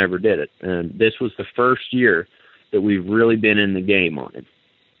year, but never did it. And this was the first year that we've really been in the game on him.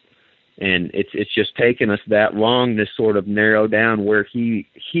 And it's just taken us that long to sort of narrow down where he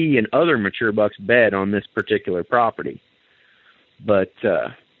and other mature bucks bed on this particular property. But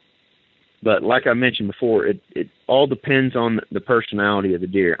like I mentioned before, it all depends on the personality of the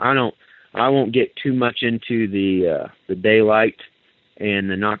deer. I won't get too much into the daylight and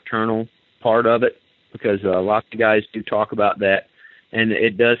the nocturnal part of it, because lots of guys do talk about that, and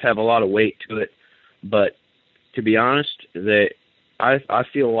it does have a lot of weight to it. But to be honest, I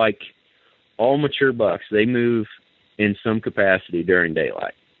feel like all mature bucks, they move in some capacity during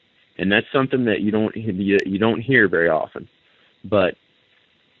daylight, and that's something that you don't hear very often. But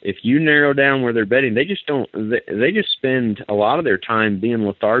if you narrow down where they're bedding, they just spend a lot of their time being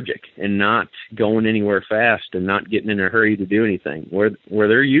lethargic and not going anywhere fast and not getting in a hurry to do anything. Where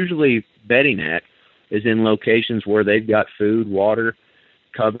they're usually bedding at is in locations where they've got food, water,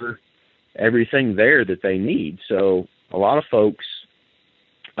 cover, everything there that they need. So a lot of folks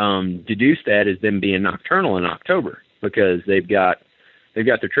deduce that as them being nocturnal in October, because they've got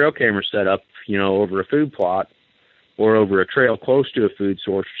their trail camera set up, over a food plot or over a trail close to a food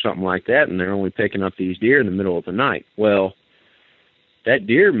source or something like that, and they're only picking up these deer in the middle of the night. Well, that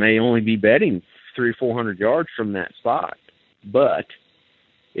deer may only be bedding 300 or 400 yards from that spot, but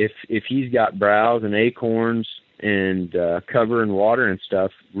if he's got browse and acorns and cover and water and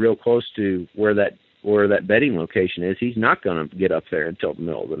stuff real close to where that bedding location is, he's not going to get up there until the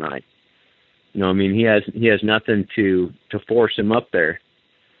middle of the night. He has nothing to force him up there,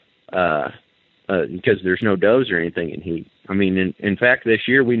 because there's no does or anything in heat. In fact, this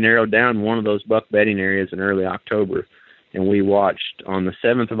year we narrowed down one of those buck bedding areas in early October, and we watched on the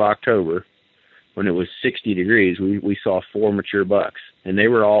 7th of October when it was 60 degrees, we saw 4 mature bucks, and they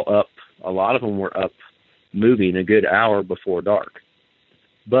were all up. A lot of them were up moving a good hour before dark.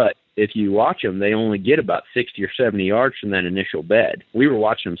 But if you watch them, they only get about 60 or 70 yards from that initial bed. We were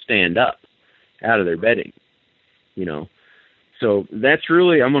watching them stand up out of their bedding, So that's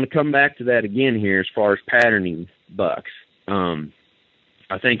really, I'm going to come back to that again here as far as patterning bucks.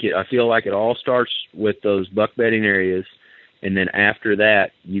 I feel like it all starts with those buck bedding areas, and then after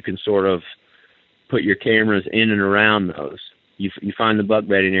that, you can sort of put your cameras in and around those. You find the buck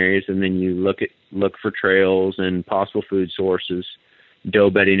bedding areas, and then you look for trails and possible food sources, doe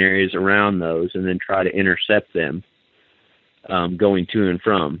bedding areas around those, and then try to intercept them going to and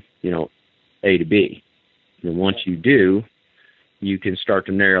from, A to B. And once you do, you can start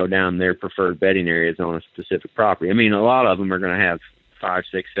to narrow down their preferred bedding areas on a specific property. A lot of them are going to have 5,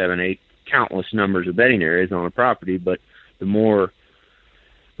 6, 7, 8, countless numbers of bedding areas on a property, but the more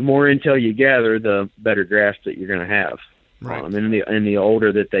intel you gather, the better grasp that you're going to have. Right. And the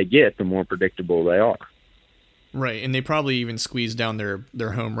older that they get, the more predictable they are. Right, and they probably even squeeze down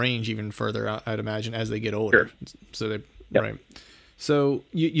their home range even further, I'd imagine, as they get older. Sure. So they Yep. Right. So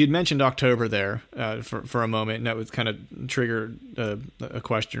you'd mentioned October there for a moment, and that would kind of trigger a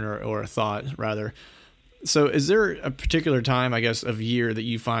question or a thought rather. So is there a particular time, I guess, of year that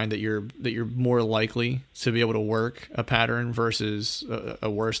you find that you're more likely to be able to work a pattern versus a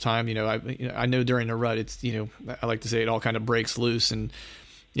worse time? I know during the rut, it's I like to say it all kind of breaks loose, and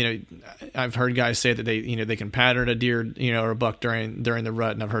I've heard guys say that they can pattern a deer, or a buck during the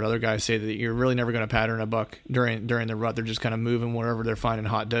rut, and I've heard other guys say that you're really never going to pattern a buck during the rut. They're just kind of moving wherever they're finding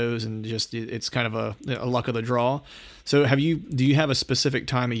hot does, and just it's kind of a luck of the draw. So do you have a specific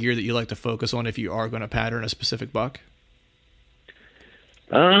time of year that you like to focus on if you are going to pattern a specific buck?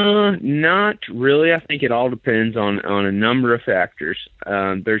 Not really. I think it all depends on a number of factors.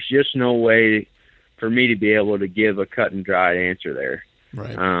 There's just no way for me to be able to give a cut and dried answer there.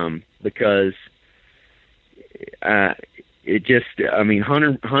 Right. Because it just, I mean,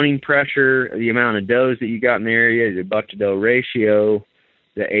 hunting pressure, the amount of does that you got in the area, the buck to doe ratio,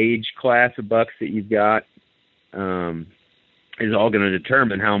 the age class of bucks that you've got, is all going to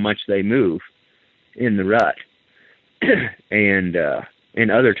determine how much they move in the rut and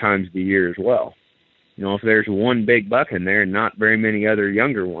other times of the year as well. You know, if there's one big buck in there and not very many other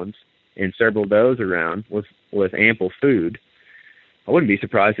younger ones and several does around with ample food, I wouldn't be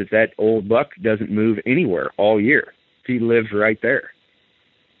surprised if that old buck doesn't move anywhere all year. If he lives right there.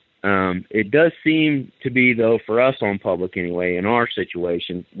 It does seem to be, though, for us on public anyway, in our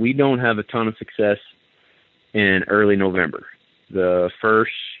situation, we don't have a ton of success in early November. The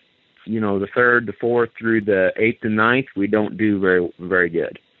first, the 3rd, the 4th through the 8th and 9th, we don't do very, very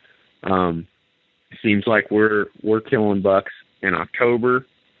good. It seems like we're killing bucks in October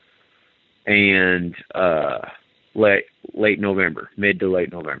and late November, mid to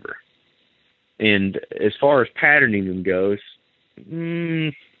late November. And as far as patterning them goes,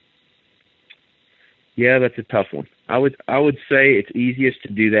 yeah, that's a tough one. I would say it's easiest to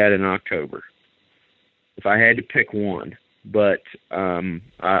do that in October, if I had to pick one. But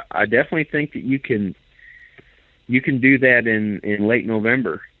I definitely think that you can do that in late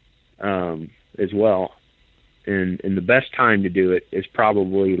November as well. And the best time to do it is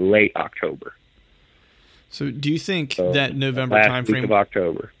probably late October. So do you think that November last timeframe week of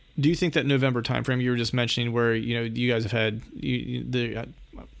October? Do you think that November timeframe you were just mentioning, where you guys have had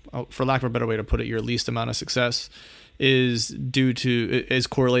for lack of a better way to put it, your least amount of success, is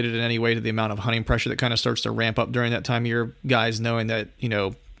correlated in any way to the amount of hunting pressure that kind of starts to ramp up during that time of year? Guys knowing that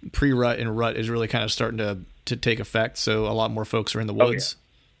pre-rut and rut is really kind of starting to take effect, so a lot more folks are in the woods. Oh,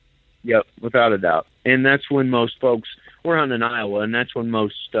 yeah. Yep, without a doubt. And that's when most folks, we're hunting in Iowa, and that's when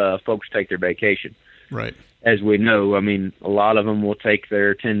most folks take their vacation. Right. As we know, I mean, a lot of them will take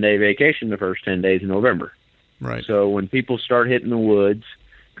their 10-day vacation the first 10 days of November. Right. So when people start hitting the woods,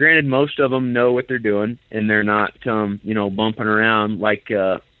 granted, most of them know what they're doing, and they're not, bumping around like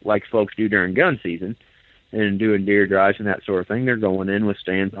folks do during gun season and doing deer drives and that sort of thing. They're going in with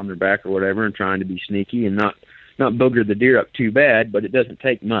stands on their back or whatever and trying to be sneaky and not booger the deer up too bad, but it doesn't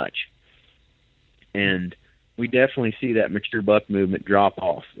take much. And we definitely see that mature buck movement drop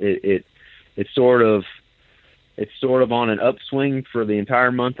off. It's sort of on an upswing for the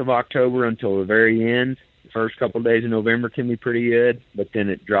entire month of October until the very end. The first couple of days of November can be pretty good, but then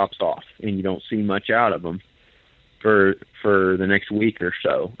it drops off, and you don't see much out of them for the next week or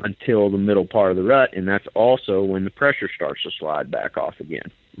so until the middle part of the rut, and that's also when the pressure starts to slide back off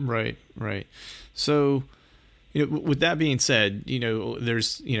again. Right. So, with that being said,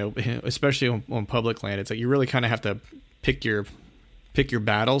 there's, especially on public land, it's like you really kind of have to pick your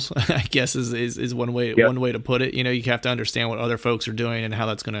battles, I guess is one way to put it. You have to understand what other folks are doing and how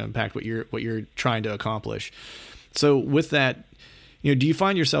that's going to impact what you're trying to accomplish. So with that, do you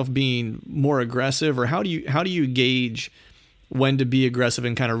find yourself being more aggressive, or how do you gauge when to be aggressive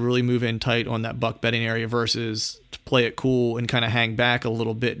and kind of really move in tight on that buck bedding area versus to play it cool and kind of hang back a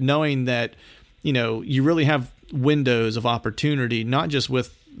little bit, knowing that, you really have windows of opportunity, not just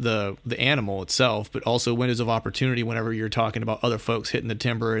with the animal itself, but also windows of opportunity whenever you're talking about other folks hitting the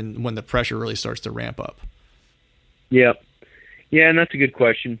timber and when the pressure really starts to ramp up? Yep. Yeah, and that's a good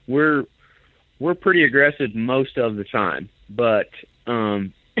question. We're pretty aggressive most of the time, but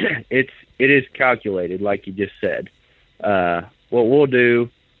it is calculated, like you just said. What we'll do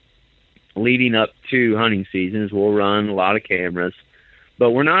leading up to hunting season is we'll run a lot of cameras,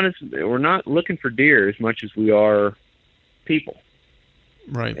 but we're not looking for deer as much as we are people.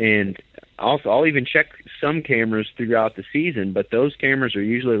 Right. And I'll even check some cameras throughout the season, but those cameras are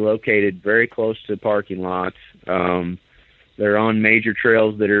usually located very close to parking lots. They're on major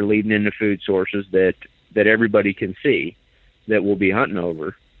trails that are leading into food sources that everybody can see that we'll be hunting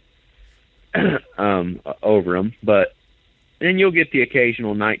over them. But then you'll get the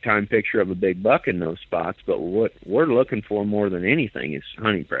occasional nighttime picture of a big buck in those spots. But what we're looking for more than anything is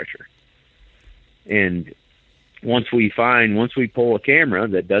hunting pressure. And once we pull a camera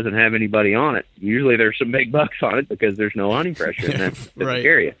that doesn't have anybody on it, usually there's some big bucks on it because there's no hunting pressure in that specific right.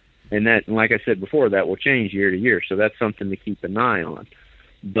 area. And that, like I said before, that will change year to year. So that's something to keep an eye on.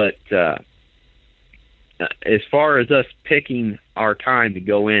 But as far as us picking our time to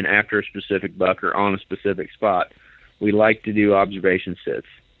go in after a specific buck or on a specific spot, we like to do observation sits.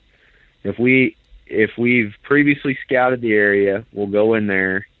 If we've previously scouted the area, we'll go in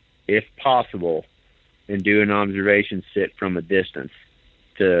there, if possible, and do an observation sit from a distance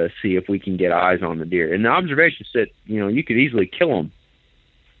to see if we can get eyes on the deer. And the observation sit, you could easily kill them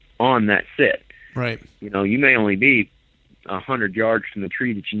on that sit. Right. You may only be 100 yards from the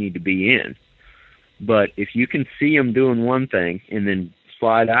tree that you need to be in. But if you can see them doing one thing and then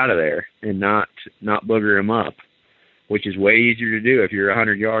slide out of there and not booger them up, which is way easier to do if you're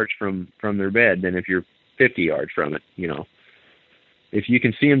 100 yards from their bed than if you're 50 yards from it, you know. If you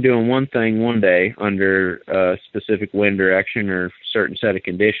can see them doing one thing one day under a specific wind direction or certain set of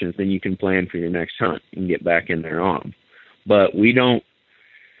conditions, then you can plan for your next hunt and get back in there on them. But we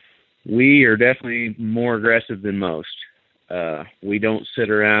are definitely more aggressive than most. We don't sit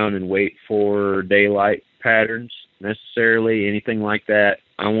around and wait for daylight patterns necessarily, anything like that.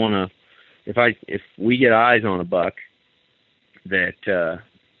 I want to, if we get eyes on a buck that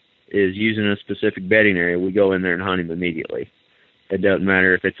is using a specific bedding area, we go in there and hunt him immediately. It doesn't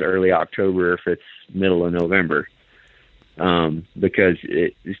matter if it's early October or if it's middle of November, because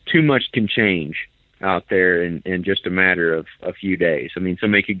too much can change out there in just a matter of a few days. I mean,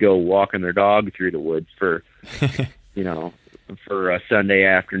 somebody could go walking their dog through the woods for, you know, for a Sunday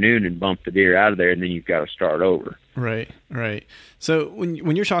afternoon and bump the deer out of there, and then you've got to start over. Right. So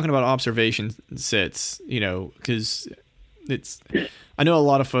when you're talking about observation sits, you know, because I know a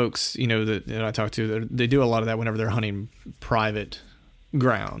lot of folks, you know, that I talk to, they do a lot of that whenever they're hunting private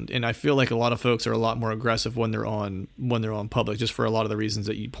ground, and I feel like a lot of folks are a lot more aggressive when they're on public, just for a lot of the reasons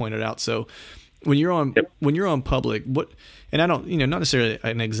that you pointed out. So when you're on public, what, and I don't, you know, not necessarily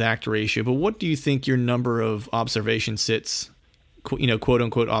an exact ratio, but what do you think your number of observation sits, you know, quote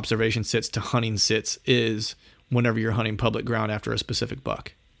unquote observation sits to hunting sits is whenever you're hunting public ground after a specific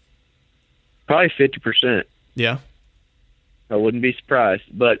buck? Probably 50%. Yeah. I wouldn't be surprised,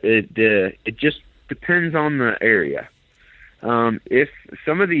 but it just depends on the area. If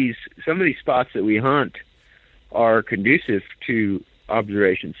some of these spots that we hunt are conducive to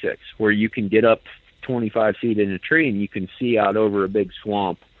observation sits, where you can get up 25 feet in a tree and you can see out over a big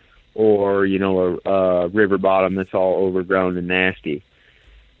swamp, or, you know, a river bottom that's all overgrown and nasty,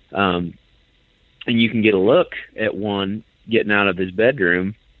 and you can get a look at one getting out of his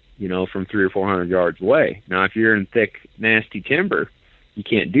bedroom, you know, from 300 or 400 yards away. Now, if you're in thick, nasty timber, you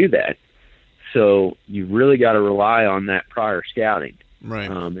can't do that. So you really got to rely on that prior scouting, right?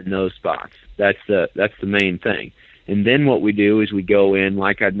 In those spots. That's the main thing. And then what we do is we go in,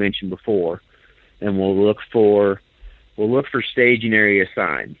 like I'd mentioned before, and we'll look for staging area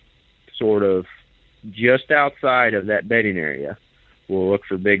signs, sort of just outside of that bedding area. We'll look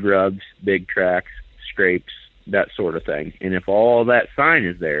for big rubs, big tracks, scrapes, that sort of thing. And if all that sign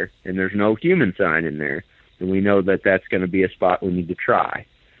is there and there's no human sign in there, then we know that that's going to be a spot we need to try.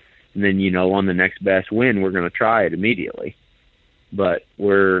 And then, you know, on the next best win, we're going to try it immediately. But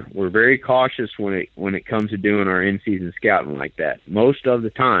we're very cautious when it comes to doing our in-season scouting like that. Most of the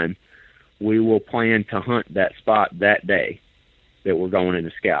time, we will plan to hunt that spot that day that we're going in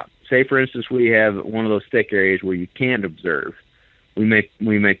to scout. Say, for instance, we have one of those thick areas where you can't observe. We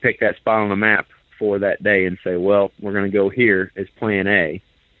may pick that spot on the map for that day and say, well, we're going to go here as plan A.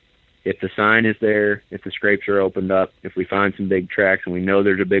 If the sign is there, if the scrapes are opened up, if we find some big tracks and we know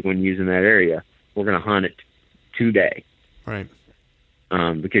there's a big one using that area, we're going to hunt it today. Right.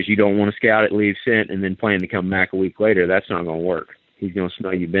 Because you don't want to scout it, leave scent, and then plan to come back a week later. That's not going to work. He's going to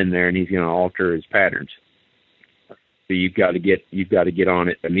smell you've been there, and he's going to alter his patterns. So you've got to get on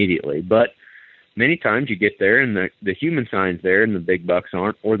it immediately. But many times you get there and the human sign's there and the big bucks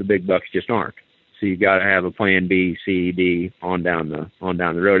aren't, or the big bucks just aren't. So you got to have a plan B, C, D on down the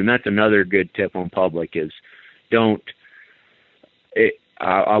road. And that's another good tip on public is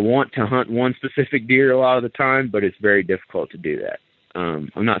I want to hunt one specific deer a lot of the time, but it's very difficult to do that. I'm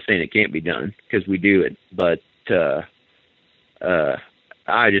not saying it can't be done, because we do it, but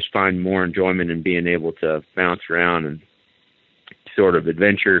I just find more enjoyment in being able to bounce around and sort of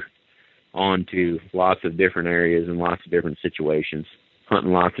adventure onto lots of different areas and lots of different situations,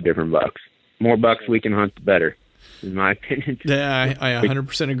 hunting lots of different bucks. More bucks we can hunt, the better, in my opinion. Yeah, I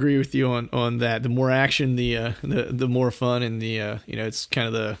 100% agree with you on that. The more action, the more fun, and it's kind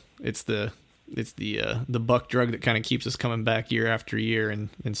of the buck drug that kind of keeps us coming back year after year and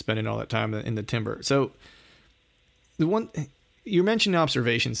spending all that time in the timber. So the one you mentioned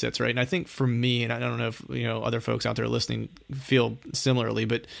observation sits, right? And I think for me, and I don't know if other folks out there listening feel similarly,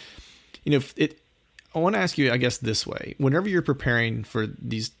 but I want to ask you, I guess, this way: whenever you're preparing for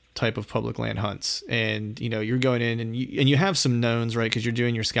these type of public land hunts, and you're going in and you have some knowns, right? Because you're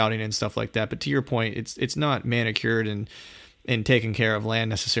doing your scouting and stuff like that. But to your point, it's not manicured and taken care of land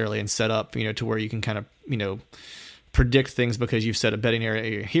necessarily and set up, to where you can kind of, predict things because you've set a bedding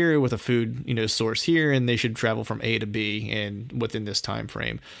area here with a food, source here, and they should travel from A to B and within this time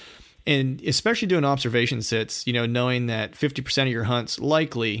frame. And especially doing observation sits, knowing that 50% of your hunts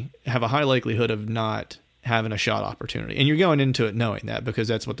likely have a high likelihood of not having a shot opportunity. And you're going into it knowing that, because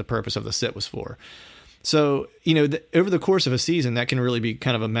that's what the purpose of the sit was for. So, over the course of a season, that can really be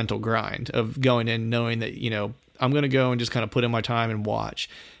kind of a mental grind of going in knowing that, I'm going to go and just kind of put in my time and watch.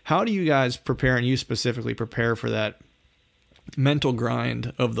 How do you guys prepare, and you specifically prepare for that mental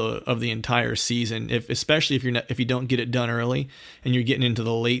grind of the entire season, especially if you don't get it done early and you're getting into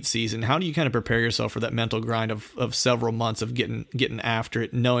the late season? How do you kind of prepare yourself for that mental grind of several months of getting after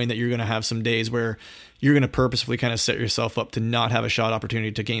it, knowing that you're going to have some days where you're going to purposefully kind of set yourself up to not have a shot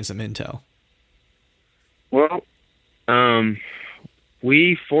opportunity to gain some intel? Well,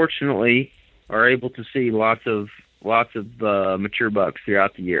 we fortunately are able to see lots of mature bucks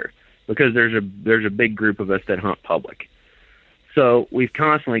throughout the year, because there's a big group of us that hunt public. So we've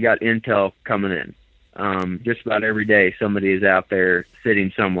constantly got intel coming in. Just about every day somebody is out there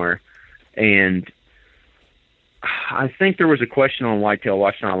sitting somewhere. And I think there was a question on Whitetail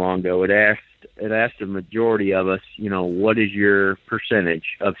Watch not long ago. It asked the majority of us, what is your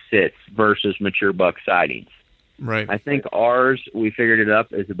percentage of sits versus mature buck sightings? Right. I think ours, we figured it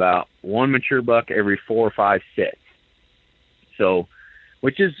up, is about one mature buck every 4 or 5 sits. So,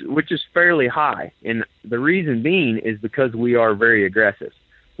 which is fairly high. And the reason being is because we are very aggressive.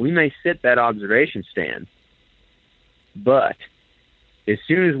 We may sit that observation stand, but as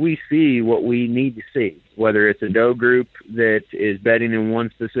soon as we see what we need to see, whether it's a doe group that is bedding in one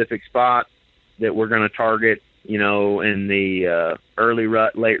specific spot that we're going to target, in the early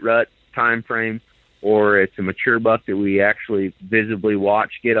rut, late rut time frame, or it's a mature buck that we actually visibly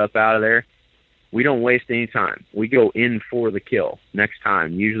watch get up out of there, we don't waste any time. We go in for the kill next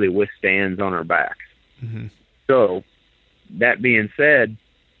time, usually with stands on our backs. Mm-hmm. So, that being said,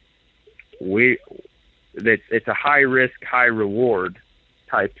 it's a high risk, high reward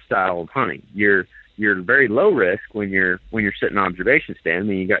type style of hunting. You're very low risk when you're sitting on observation stand. I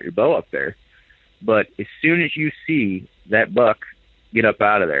mean, you got your bow up there, but as soon as you see that buck get up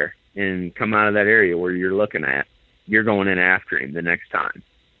out of there and come out of that area where you're looking at, you're going in after him the next time.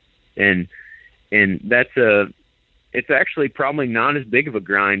 And it's actually probably not as big of a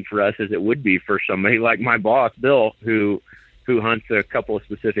grind for us as it would be for somebody like my boss, Bill, who hunts a couple of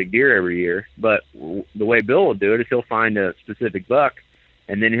specific deer every year. But the way Bill will do it is he'll find a specific buck,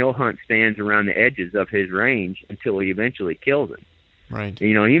 and then he'll hunt stands around the edges of his range until he eventually kills him. Right.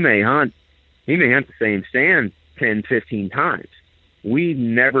 He may hunt the same stand 10, 15 times. We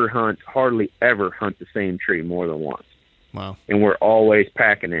hardly ever hunt the same tree more than once. Wow. And we're always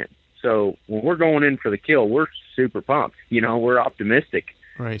packing in. So when we're going in for the kill, we're super pumped. We're optimistic.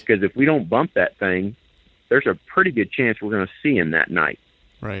 Right. Because if we don't bump that thing, there's a pretty good chance we're going to see him that night.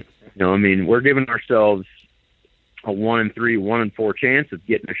 Right. We're giving ourselves a 1 in 3, 1 in 4 chance of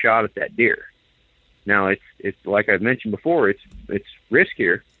getting a shot at that deer. Now, it's like I've mentioned before, it's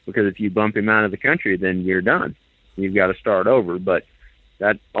riskier, because if you bump him out of the country, then you're done. You've got to start over. But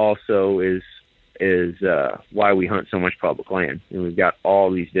that also is why we hunt so much public land. And we've got all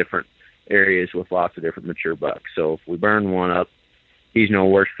these different areas with lots of different mature bucks. So if we burn one up, he's no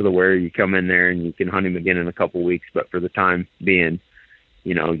worse for the wear. You come in there and you can hunt him again in a couple weeks. But for the time being,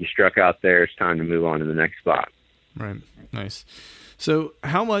 you struck out there, it's time to move on to the next spot. Right. Nice. So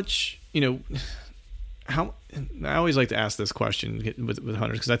how much, I always like to ask this question with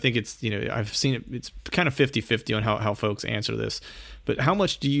hunters, because I think it's, I've seen it, it's kind of 50-50 on how folks answer this. But how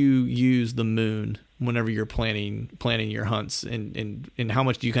much do you use the moon whenever you're planning your hunts, and how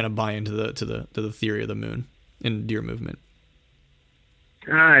much do you kind of buy into the theory of the moon and deer movement?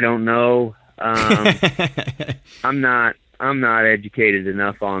 I don't know. I'm not educated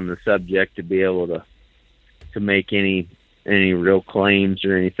enough on the subject to be able to make any real claims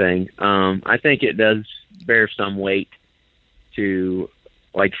or anything. I think it does bear some weight to,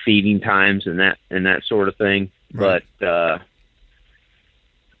 like, feeding times and that sort of thing. Right. But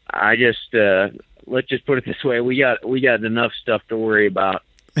let's just put it this way: we got enough stuff to worry about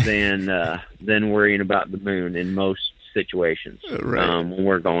than worrying about the moon in most situations. Right. When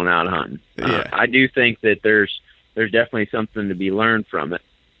we're going out hunting. Yeah. I do think that there's definitely something to be learned from it,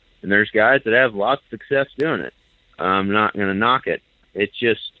 and there's guys that have lots of success doing it. I'm not going to knock it. It's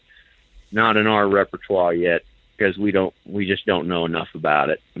just not in our repertoire yet, because we just don't know enough about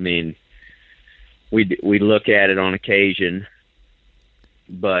it. I mean, we look at it on occasion,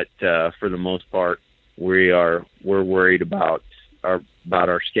 but for the most part, we're worried about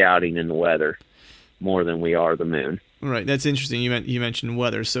our scouting and the weather more than we are the moon. Right. That's interesting. You mentioned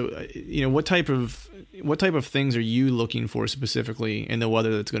weather. So, what type of things are you looking for specifically in the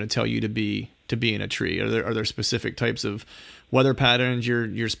weather that's going to tell you to be in a tree? Are there specific types of weather patterns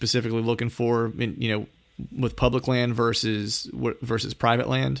you're specifically looking for with public land versus private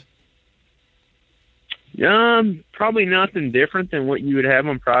land? Probably nothing different than what you would have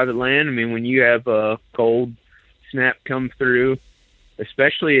on private land. I mean, when you have a cold snap come through,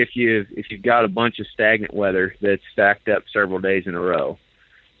 especially if you've got a bunch of stagnant weather that's stacked up several days in a row.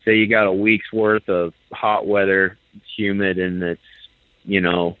 Say you got a week's worth of hot weather, it's humid, and it's,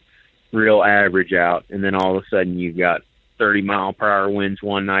 real average out, and then all of a sudden you've got 30-mile-per-hour winds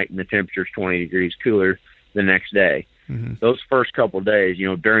one night and the temperature's 20 degrees cooler the next day. Mm-hmm. Those first couple of days,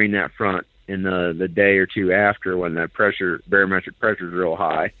 during that front, in the day or two after, when that barometric pressure is real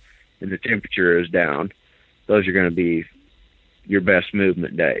high and the temperature is down, those are going to be your best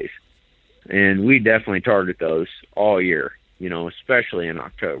movement days. And we definitely target those all year, especially in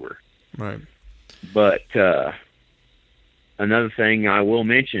October. Right. But another thing I will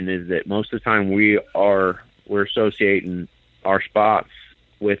mention is that most of the time we're associating our spots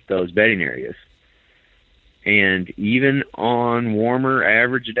with those bedding areas. And even on warmer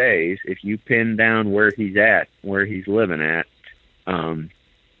average days, if you pin down where he's living at,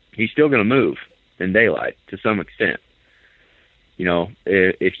 he's still going to move in daylight to some extent.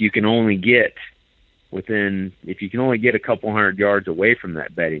 If you can only get a couple hundred yards away from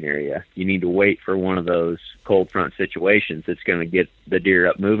that bedding area, you need to wait for one of those cold front situations that's going to get the deer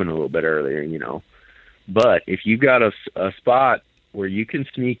up moving a little bit earlier, But if you've got a spot where you can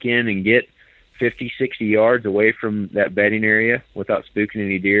sneak in and get 50, 60 yards away from that bedding area without spooking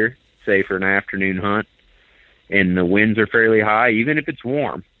any deer, say for an afternoon hunt, and the winds are fairly high, even if it's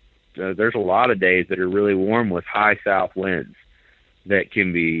warm. There's a lot of days that are really warm with high south winds that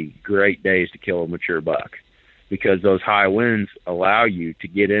can be great days to kill a mature buck, because those high winds allow you to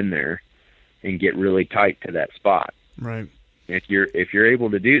get in there and get really tight to that spot. Right. If you're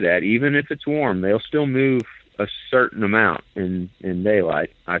able to do that, even if it's warm, they'll still move a certain amount in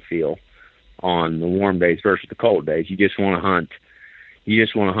daylight, I feel, on the warm days versus the cold days. You just want to hunt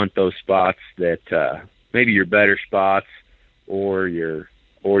those spots that maybe your better spots or your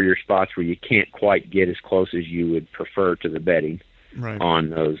spots where you can't quite get as close as you would prefer to the bedding. Right. On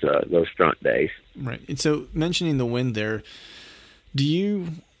those front days. Right. And so, mentioning the wind there, do you,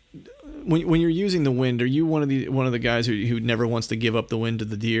 when you're using the wind, are you one of the guys who never wants to give up the wind to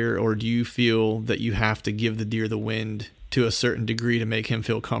the deer, or do you feel that you have to give the deer the wind to a certain degree to make him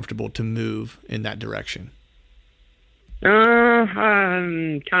feel comfortable to move in that direction?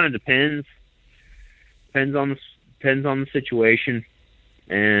 Kind of depends. Depends on the situation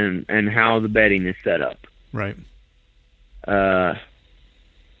and how the bedding is set up. Right. A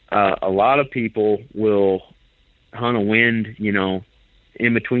lot of people will hunt a wind,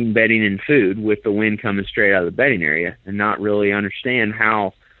 in between bedding and food, with the wind coming straight out of the bedding area, and not really understand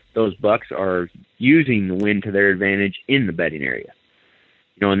how those bucks are using the wind to their advantage in the bedding area.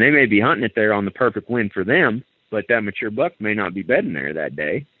 And they may be hunting it there on the perfect wind for them, but that mature buck may not be bedding there that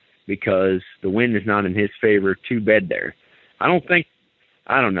day because the wind is not in his favor to bed there. I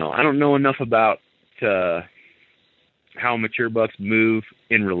don't know enough about how mature bucks move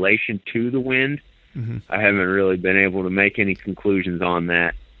in relation to the wind. Mm-hmm. I haven't really been able to make any conclusions on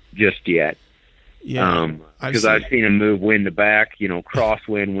that just yet. Yeah, because I've seen them move wind to back,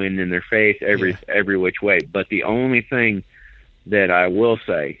 crosswind, wind in their face, every which way. But the only thing that I will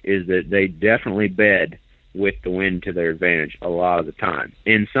say is that they definitely bed with the wind to their advantage a lot of the time.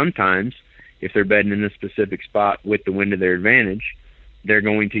 And sometimes, if they're bedding in a specific spot with the wind to their advantage, they're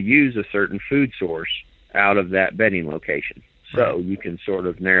going to use a certain food source out of that bedding location. So you can sort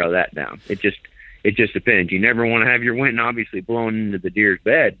of narrow that down. It just depends. You never want to have your wind obviously blowing into the deer's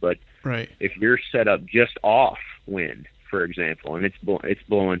bed, but if you're set up just off wind, for example, and it's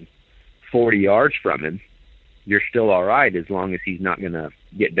blowing 40 yards from him, you're still all right as long as he's not going to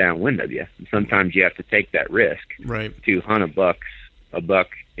get downwind of you. And sometimes you have to take that risk to hunt a buck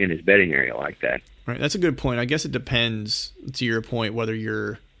in his bedding area like that. Right. That's a good point. I guess it depends, to your point, whether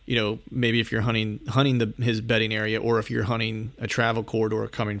you're, maybe if you're hunting his bedding area, or if you're hunting a travel corridor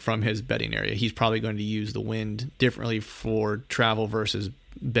coming from his bedding area, he's probably going to use the wind differently for travel versus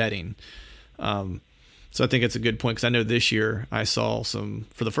bedding. So I think it's a good point, because I know this year I saw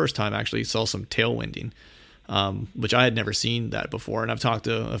for the first time actually, some tailwinding, which I had never seen that before. And I've talked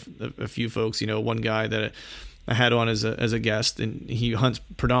to a few folks, one guy that I had on as a guest, and he hunts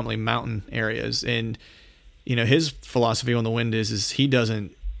predominantly mountain areas. And, his philosophy on the wind is he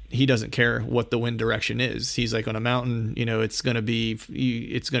doesn't care what the wind direction is. He's like, on a mountain, it's going to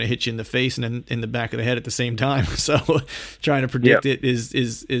hit you in the face and in the back of the head at the same time. So trying to predict it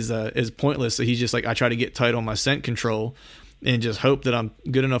is pointless. So he's just like, I try to get tight on my scent control and just hope that I'm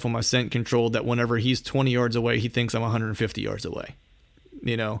good enough on my scent control that whenever he's 20 yards away, he thinks I'm 150 yards away.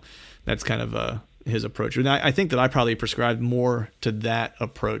 That's kind of his approach. And I think that I probably prescribed more to that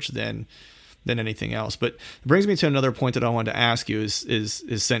approach than than anything else. But it brings me to another point that I wanted to ask you is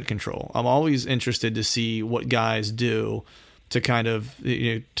scent control. I'm always interested to see what guys do to kind of,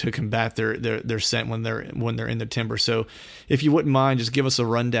 to combat their scent when they're in the timber. So if you wouldn't mind, just give us a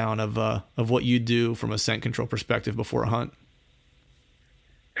rundown of what you do from a scent control perspective before a hunt.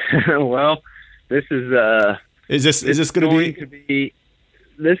 Well, this is going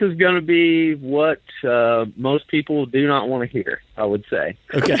to be what most people do not want to hear, I would say.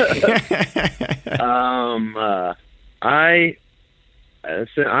 Okay. I've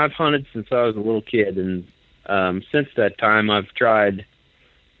hunted since I was a little kid, and since that time I've tried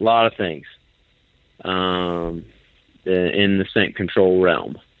a lot of things in the scent control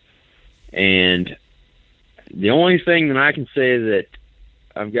realm. And the only thing that I can say that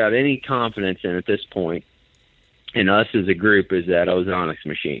I've got any confidence in at this point, in us as a group, is that Ozonics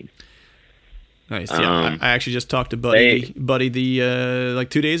machine. Nice. Yeah, I actually just talked to Buddy like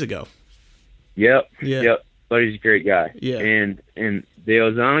 2 days ago. Yep. Yeah. Yep. Buddy's a great guy. Yeah. And the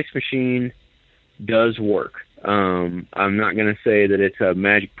Ozonics machine does work. I'm not going to say that it's a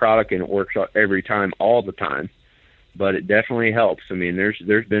magic product and it works every time, all the time, but it definitely helps. I mean,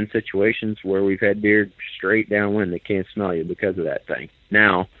 there's been situations where we've had deer straight downwind that can't smell you because of that thing.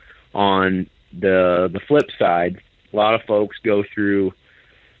 Now, on the flip side, a lot of folks go through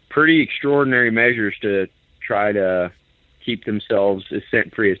pretty extraordinary measures to try to keep themselves as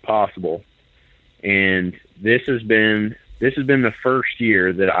scent free as possible. And this has been the first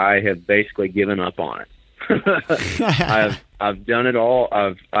year that I have basically given up on it. I've done it all.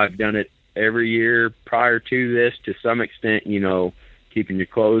 I've done it every year prior to this to some extent, keeping your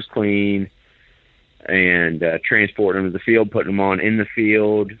clothes clean and transporting them to the field, putting them on in the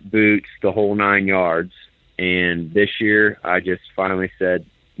field, boots, the whole 9 yards. And this year I just finally said,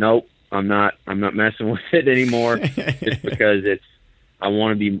 nope, I'm not messing with it anymore, just because I'm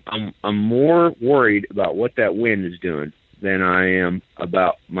more worried about what that wind is doing than I am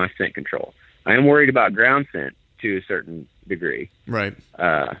about my scent control. I am worried about ground scent to a certain degree. Right.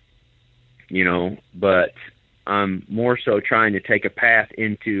 But I'm more so trying to take a path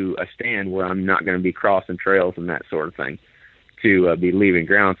into a stand where I'm not going to be crossing trails and that sort of thing to be leaving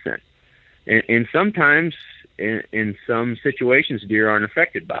ground scent. And sometimes in some situations, deer aren't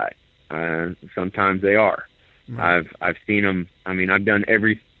affected by it. Sometimes they are. Right. I've seen them. I mean, I've done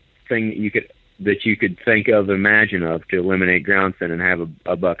everything that you could think of, imagine of, to eliminate ground scent and have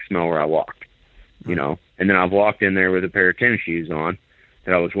a buck smell where I walked. And then I've walked in there with a pair of tennis shoes on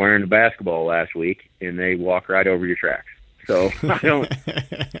that I was wearing to basketball last week, and they walk right over your tracks. So I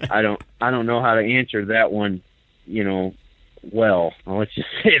don't know how to answer that one, well. Let's just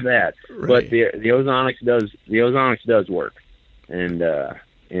say that. Right. But the Ozonics does work, and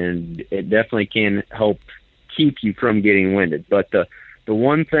it definitely can help keep you from getting winded. But the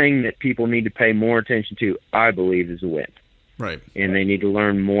one thing that people need to pay more attention to, I believe, is the wind. Right. And they need to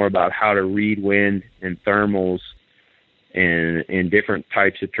learn more about how to read wind and thermals and different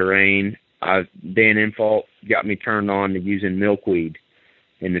types of terrain. Dan Infalt got me turned on to using milkweed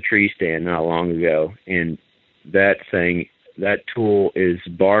in the tree stand not long ago. And that tool is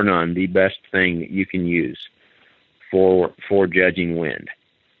bar none the best thing that you can use for judging wind.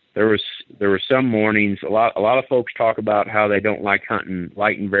 There were some mornings, a lot of folks talk about how they don't like hunting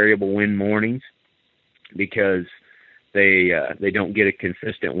light and variable wind mornings because they don't get a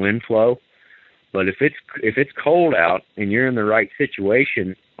consistent wind flow. But if it's cold out and you're in the right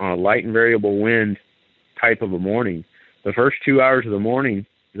situation on a light and variable wind type of a morning, the first 2 hours of the morning,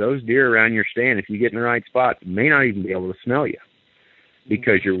 those deer around your stand, if you get in the right spot, may not even be able to smell you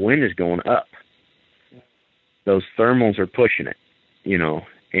because your wind is going up. Those thermals are pushing it,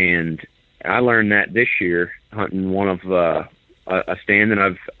 And I learned that this year hunting one of a stand that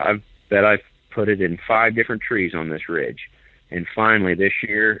I've put it in 5 different trees on this ridge. And finally this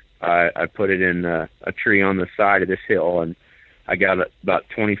year I put it in a tree on the side of this hill, and I got about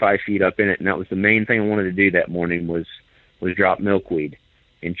 25 feet up in it. And that was the main thing I wanted to do that morning was drop milkweed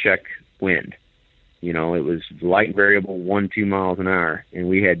and check wind. It was light and variable, 1-2 miles an hour. And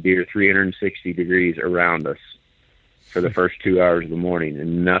we had deer 360 degrees around us for the first 2 hours of the morning,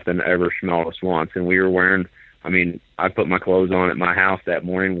 and nothing ever smelled us once. And we were wearing, I put my clothes on at my house that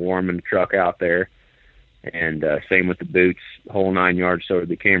morning, warming the truck out there, and same with the boots, whole 9 yards, so did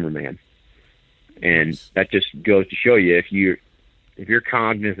the cameraman. And that just goes to show you, if you're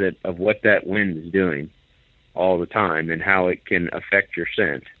cognizant of what that wind is doing all the time and how it can affect your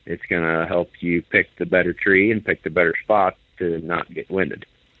scent, it's going to help you pick the better tree and pick the better spot to not get winded.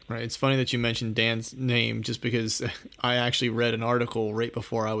 Right. It's funny that you mentioned Dan's name, just because I actually read an article right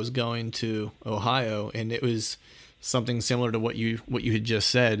before I was going to Ohio, and it was something similar to what you had just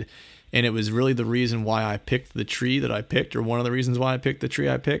said. And it was really the reason why I picked the tree that I picked, or one of the reasons why I picked the tree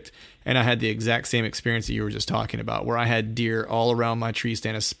I picked. And I had the exact same experience that you were just talking about, where I had deer all around my tree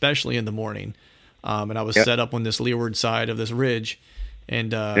stand, especially in the morning. And I was set up on this leeward side of this ridge,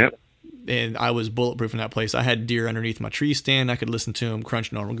 and and I was bulletproof in that place. I had deer underneath my tree stand. I could listen to them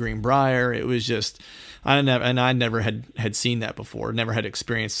crunching on green briar. It was just, I never had seen that before. Never had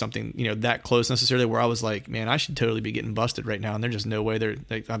experienced something, that close necessarily, where I was like, man, I should totally be getting busted right now. And there's just no way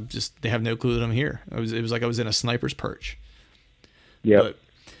they have no clue that I'm here. It was like I was in a sniper's perch. Yeah.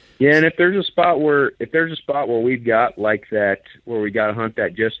 Yeah. And if there's a spot where we've got like that, where we got to hunt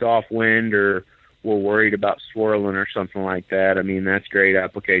that just off wind, or we're worried about swirling or something like that, I mean, that's great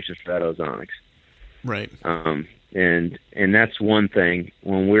applications for that ozonics. Right. And that's one thing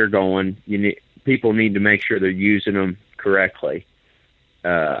when we're going, people need to make sure they're using them correctly.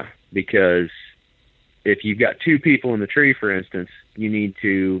 Because if you've got two people in the tree, for instance, you need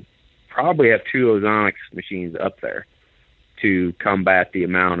to probably have two ozonics machines up there to combat the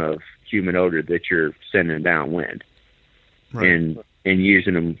amount of human odor that you're sending downwind. Right. And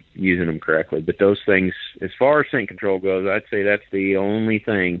using them correctly. But those things, as far as scent control goes, I'd say that's the only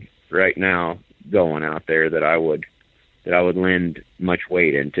thing right now going out there that I would lend much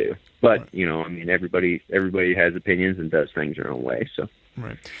weight into. But I mean, everybody has opinions and does things their own way. So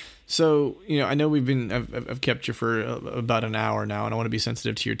right. So I know I've kept you for about an hour now, and I want to be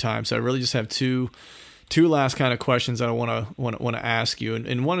sensitive to your time. So I really just have two last kind of questions that I want to ask you,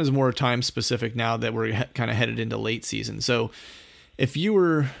 and one is more time specific now that we're kind of headed into late season. So if you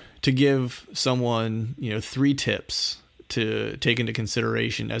were to give someone, 3 tips to take into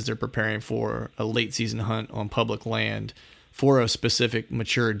consideration as they're preparing for a late season hunt on public land for a specific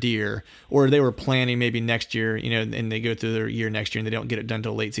mature deer, or they were planning maybe next year, and they go through their year next year and they don't get it done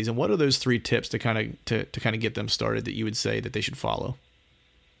till late season, what are those 3 tips to kind of get them started that you would say that they should follow?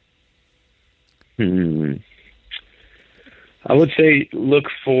 I would say look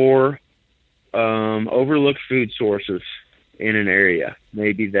for overlooked food sources in an area.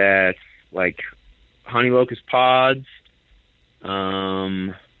 Maybe that's like honey locust pods.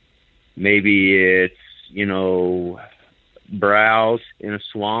 Maybe it's, browse in a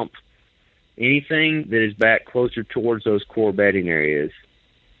swamp. Anything that is back closer towards those core bedding areas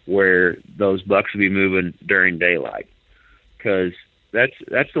where those bucks will be moving during daylight. Because that's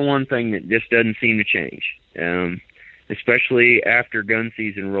the one thing that just doesn't seem to change. Especially after gun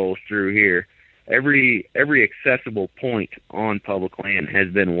season rolls through here. Every accessible point on public land has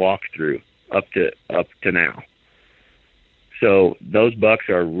been walked through up to now. So those bucks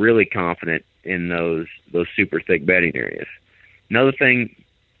are really confident in those super thick bedding areas. Another thing,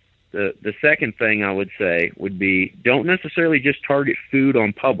 the second thing I would say would be, don't necessarily just target food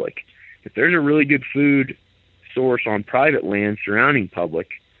on public. If there's a really good food source on private land surrounding public,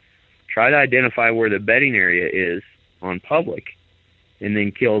 try to identify where the bedding area is on public, and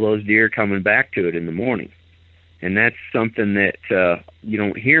then kill those deer coming back to it in the morning. And that's something that you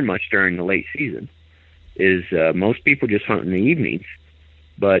don't hear much during the late season, is most people just hunt in the evenings.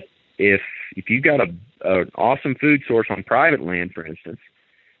 But if you've got an awesome food source on private land, for instance,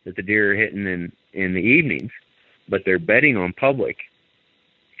 that the deer are hitting in the evenings, but they're bedding on public,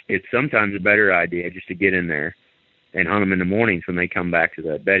 it's sometimes a better idea just to get in there and hunt them in the mornings when they come back to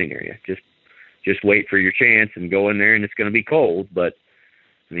that bedding area. Just wait for your chance and go in there, and it's going to be cold, but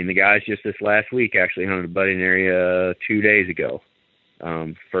I mean, the guys just this last week actually hunted a bedding area 2 days ago,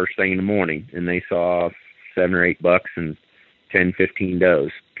 first thing in the morning, and they saw 7 or 8 bucks and 10, 15 does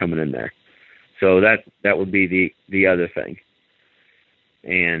coming in there. So that would be the other thing.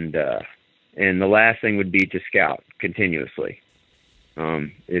 And the last thing would be to scout continuously.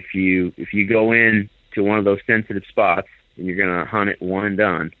 If you go in to one of those sensitive spots and you're going to hunt it one and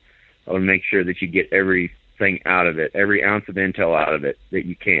done, I would make sure that you get everything out of it, every ounce of intel out of it that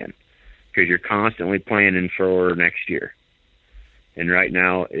you can, because you're constantly planning for next year. And right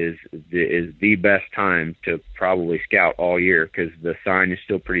now is the best time to probably scout all year, because the sign is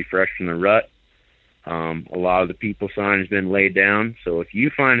still pretty fresh from the rut. A lot of the people sign has been laid down. So if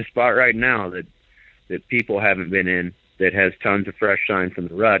you find a spot right now that people haven't been in that has tons of fresh sign from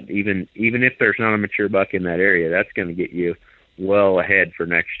the rut, even if there's not a mature buck in that area, that's going to get you well ahead for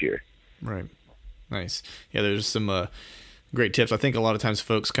next year. Right. Nice. Yeah, there's some great tips. I think a lot of times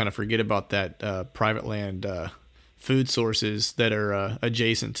folks kind of forget about that private land food sources that are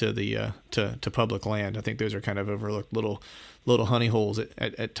adjacent to the to public land. I think those are kind of overlooked little honey holes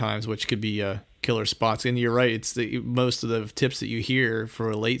at times, which could be killer spots. And you're right. It's most of the tips that you hear for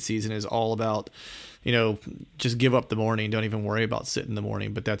a late season is all about, just give up the morning. Don't even worry about sitting in the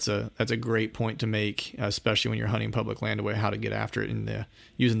morning. But that's a great point to make, especially when you're hunting public land away, how to get after it and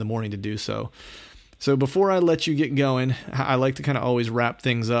using the morning to do so. So before I let you get going, I like to kind of always wrap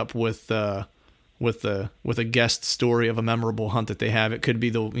things up with a guest story of a memorable hunt that they have. It could be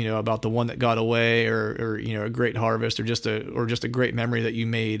about the one that got away, or a great harvest, or just a great memory that you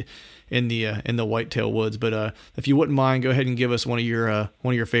made in the whitetail woods. But if you wouldn't mind, go ahead and give us one of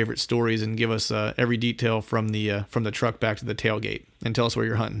your favorite stories, and give us every detail from the truck back to the tailgate, and tell us where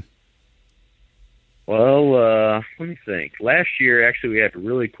you're hunting. Well, let me think. Last year, actually, we had a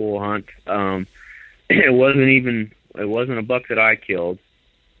really cool hunt. It wasn't a buck that I killed.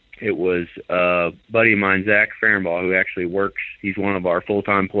 It was a buddy of mine, Zach Fehrenbaugh, who actually works. He's one of our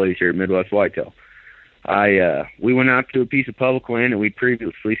full-time employees here at Midwest Whitetail. We went out to a piece of public land that we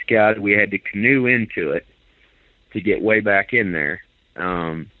previously scouted. We had to canoe into it to get way back in there.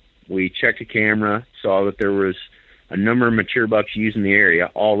 We checked the camera, saw that there was a number of mature bucks using the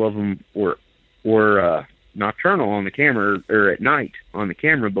area. All of them were nocturnal on the camera, or at night on the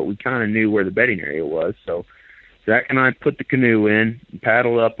camera, but we kind of knew where the bedding area was. So Zach and I put the canoe in,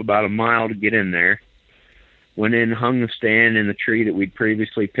 paddled up about a mile to get in there, went in, hung the stand in the tree that we'd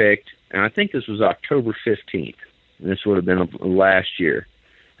previously picked, and I think this was October 15th. And this would have been last year.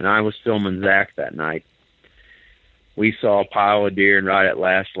 And I was filming Zach that night. We saw a pile of deer, and right at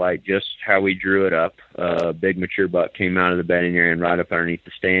last light, just how we drew it up, a big mature buck came out of the bedding area and right up underneath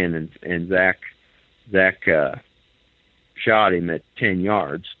the stand, and Zach shot him at 10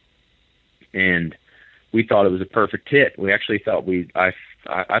 yards, and we thought it was a perfect hit. We actually thought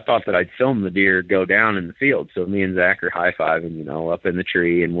I thought that I'd filmed the deer go down in the field. So me and Zach are high-fiving, up in the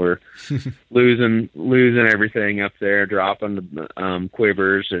tree, and we're losing everything up there, dropping the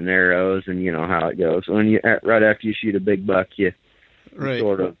quivers and arrows, and you know how it goes. Right after you shoot a big buck, you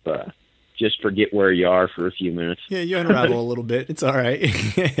sort of just forget where you are for a few minutes. Yeah, you unravel a little bit. It's all right.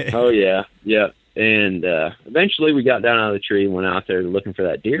 Oh, yeah. Yeah. And eventually we got down out of the tree and went out there looking for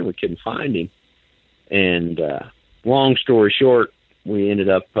that deer, and we couldn't find him. And long story short, we ended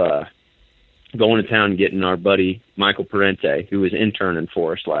up going to town and getting our buddy Michael Parente, who was interning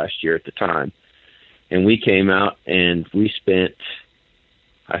for us last year at the time. And we came out and we spent,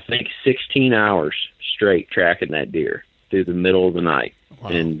 I think, 16 hours straight tracking that deer through the middle of the night. Wow.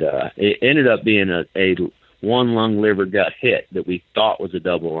 And it ended up being a one lung, liver, gut hit that we thought was a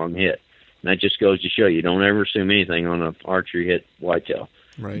double lung hit. And that just goes to show you don't ever assume anything on an archery hit whitetail.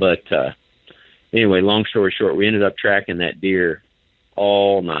 Right. But anyway, long story short, we ended up tracking that deer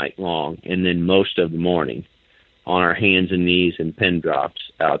all night long, and then most of the morning on our hands and knees and pin drops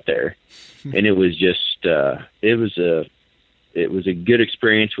out there. And it was just it was a good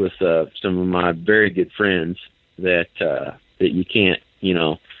experience with some of my very good friends that you can't,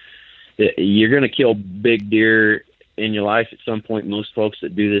 you're going to kill big deer in your life at some point. Most folks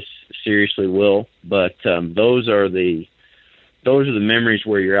that do this seriously will, but those are the memories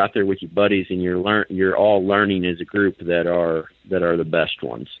where you're out there with your buddies and you're all learning as a group that are the best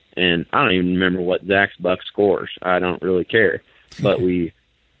ones. And I don't even remember what Zach's buck scores. I don't really care, but we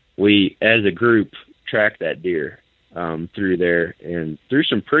as a group tracked that deer through there and through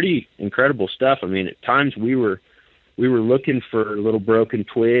some pretty incredible stuff. I mean, at times we were looking for little broken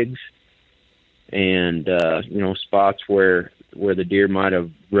twigs and spots where the deer might have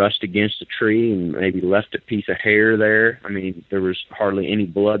rushed against a tree and maybe left a piece of hair there. I mean, there was hardly any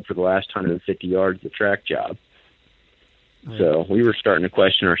blood for the last 150 yards of the track job. Right. So we were starting to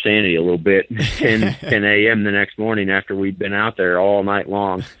question our sanity a little bit 10 a.m. the next morning after we'd been out there all night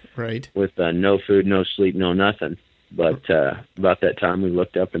long. Right. With no food, no sleep, no nothing. But about that time we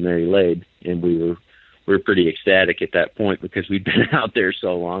looked up and there he laid, and we were pretty ecstatic at that point because we'd been out there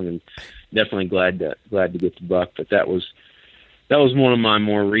so long, and definitely glad to get the buck. But that was one of my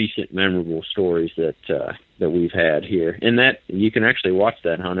more recent memorable stories that we've had here, and that you can actually watch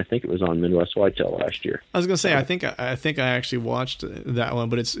that hunt. I think it was on Midwest Whitetail last year. I was gonna say I think I actually watched that one,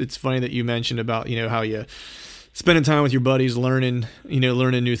 but it's funny that you mentioned about how you spending time with your buddies, learning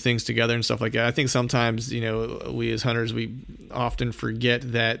new things together and stuff like that. I think sometimes we as hunters, we often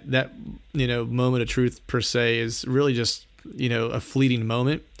forget that moment of truth per se is really just a fleeting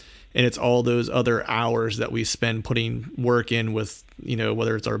moment. And it's all those other hours that we spend putting work in with,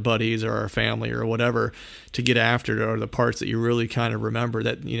 whether it's our buddies or our family or whatever, to get after it, are the parts that you really kind of remember.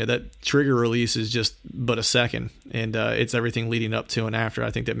 That, that trigger release is just but a second, and it's everything leading up to and after.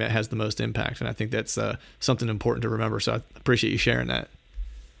 I think that has the most impact, and I think that's something important to remember. So I appreciate you sharing that.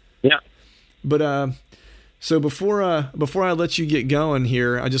 Yeah. But So before I let you get going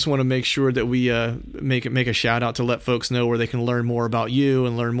here, I just want to make sure that we make a shout out to let folks know where they can learn more about you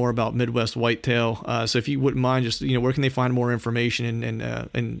and learn more about Midwest Whitetail. So if you wouldn't mind, just where can they find more information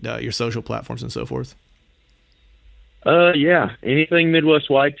and your social platforms and so forth? Yeah, anything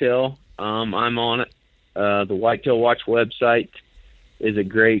Midwest Whitetail, I'm on it. The Whitetail Watch website is a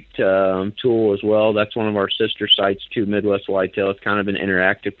great tool as well. That's one of our sister sites to Midwest Whitetail. It's kind of an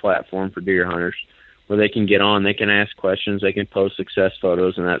interactive platform for deer hunters, where they can get on, they can ask questions, they can post success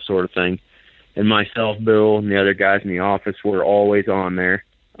photos and that sort of thing. And myself, Bill, and the other guys in the office, we're always on there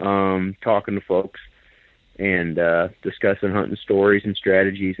talking to folks and discussing hunting stories and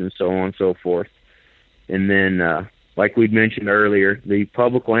strategies and so on and so forth. And then, like we'd mentioned earlier, the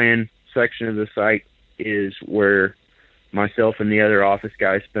public land section of the site is where myself and the other office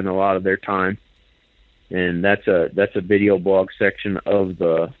guys spend a lot of their time. And that's a video blog section of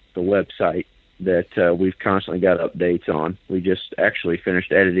the website that we've constantly got updates on. We just actually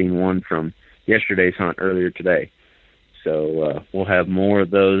finished editing one from yesterday's hunt earlier today. So we'll have more of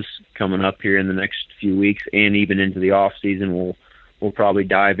those coming up here in the next few weeks, and even into the off season. We'll probably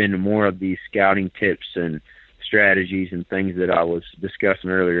dive into more of these scouting tips and strategies and things that I was discussing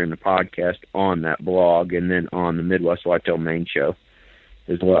earlier in the podcast on that blog, and then on the Midwest Whitetail main show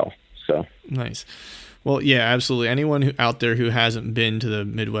as well. So nice. Well, yeah, absolutely. Anyone out there who hasn't been to the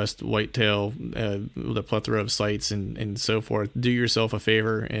Midwest Whitetail, the plethora of sites and so forth, do yourself a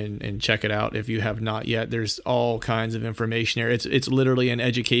favor and check it out if you have not yet. There's all kinds of information there. It's literally an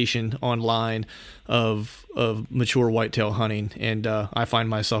education online of mature whitetail hunting, and I find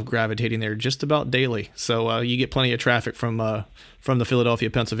myself gravitating there just about daily. So you get plenty of traffic from the Philadelphia,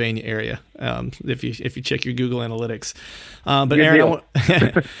 Pennsylvania area if you check your Google Analytics. But Aaron,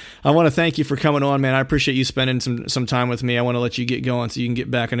 I want to thank you for coming on, man. I appreciate you spending some time with me. I want to let you get going so you can get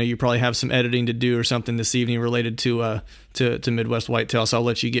back. I know you probably have some editing to do or something this evening related to Midwest Whitetail, so I'll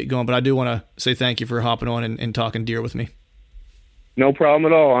let you get going. But I do want to say thank you for hopping on and talking deer with me. No problem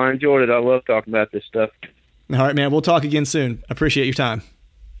at all. I enjoyed it. I love talking about this stuff. All right, man. We'll talk again soon. I appreciate your time.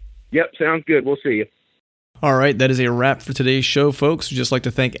 Yep, sounds good. We'll see you. All right, that is a wrap for today's show, folks. We'd just like to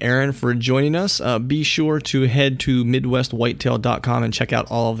thank Aaron for joining us. Be sure to head to MidwestWhitetail.com and check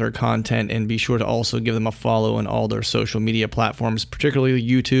out all of their content, and be sure to also give them a follow on all their social media platforms, particularly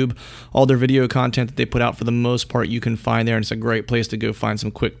YouTube. All their video content that they put out, for the most part, you can find there, and it's a great place to go find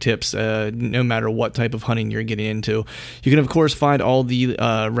some quick tips, no matter what type of hunting you're getting into. You can, of course, find all the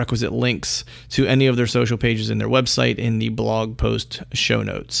requisite links to any of their social pages in their website in the blog post show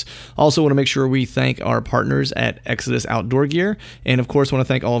notes. Also want to make sure we thank our partners at Exodus Outdoor Gear, and of course want to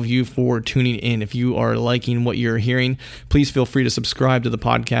thank all of you for tuning in. If you are liking what you're hearing, please feel free to subscribe to the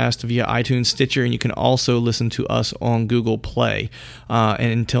podcast via iTunes, Stitcher, and you can also listen to us on Google Play.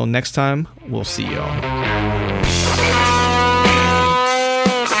 And until next time, we'll see y'all.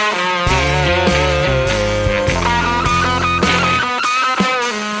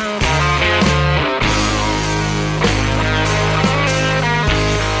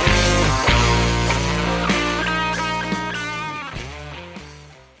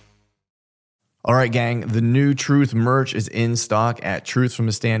 All right, gang, the new Truth merch is in stock at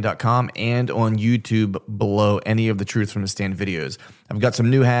truthfromthestand.com and on YouTube below any of the Truth from the Stand videos. I've got some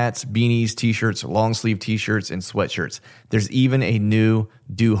new hats, beanies, t-shirts, long sleeve t-shirts, and sweatshirts. There's even a new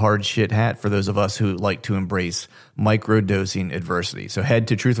Do Hard Shit hat for those of us who like to embrace micro-dosing adversity. So head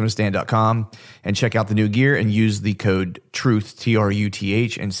to truthfromthestand.com and check out the new gear and use the code TRUTH,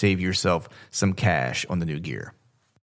 T-R-U-T-H, and save yourself some cash on the new gear.